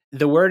Sanskrit,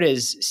 the word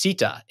is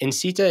sita. And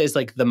sita is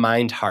like the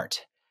mind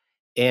heart.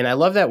 And I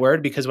love that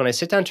word because when I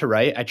sit down to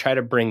write, I try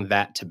to bring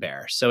that to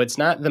bear. So it's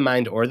not the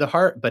mind or the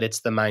heart, but it's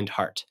the mind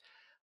heart.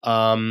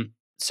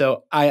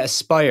 So I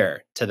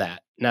aspire to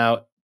that.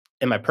 Now,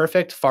 am I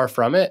perfect? Far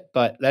from it,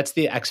 but that's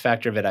the X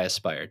factor of it I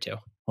aspire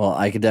to. Well,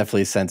 I could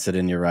definitely sense it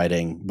in your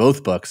writing.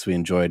 Both books we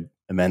enjoyed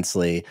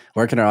immensely.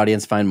 Where can our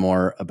audience find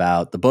more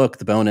about the book,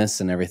 the bonus,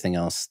 and everything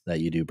else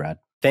that you do, Brad?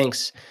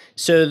 Thanks.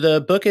 So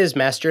the book is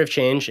Master of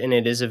Change, and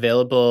it is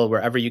available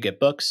wherever you get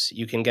books.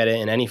 You can get it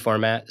in any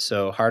format,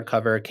 so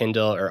hardcover,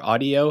 Kindle, or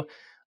audio.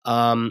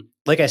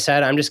 Like I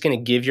said, I'm just going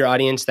to give your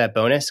audience that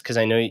bonus because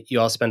I know you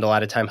all spend a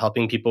lot of time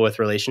helping people with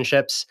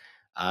relationships.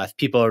 If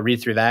people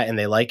read through that and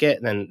they like it,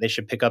 then they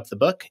should pick up the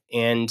book.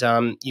 And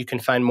you can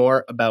find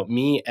more about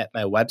me at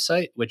my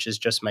website, which is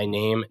just my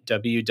name,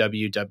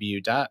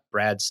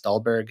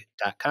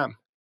 www.bradstulberg.com.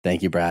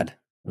 Thank you, Brad.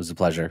 It was a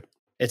pleasure.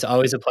 It's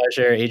always a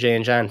pleasure, AJ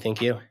and John.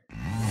 Thank you.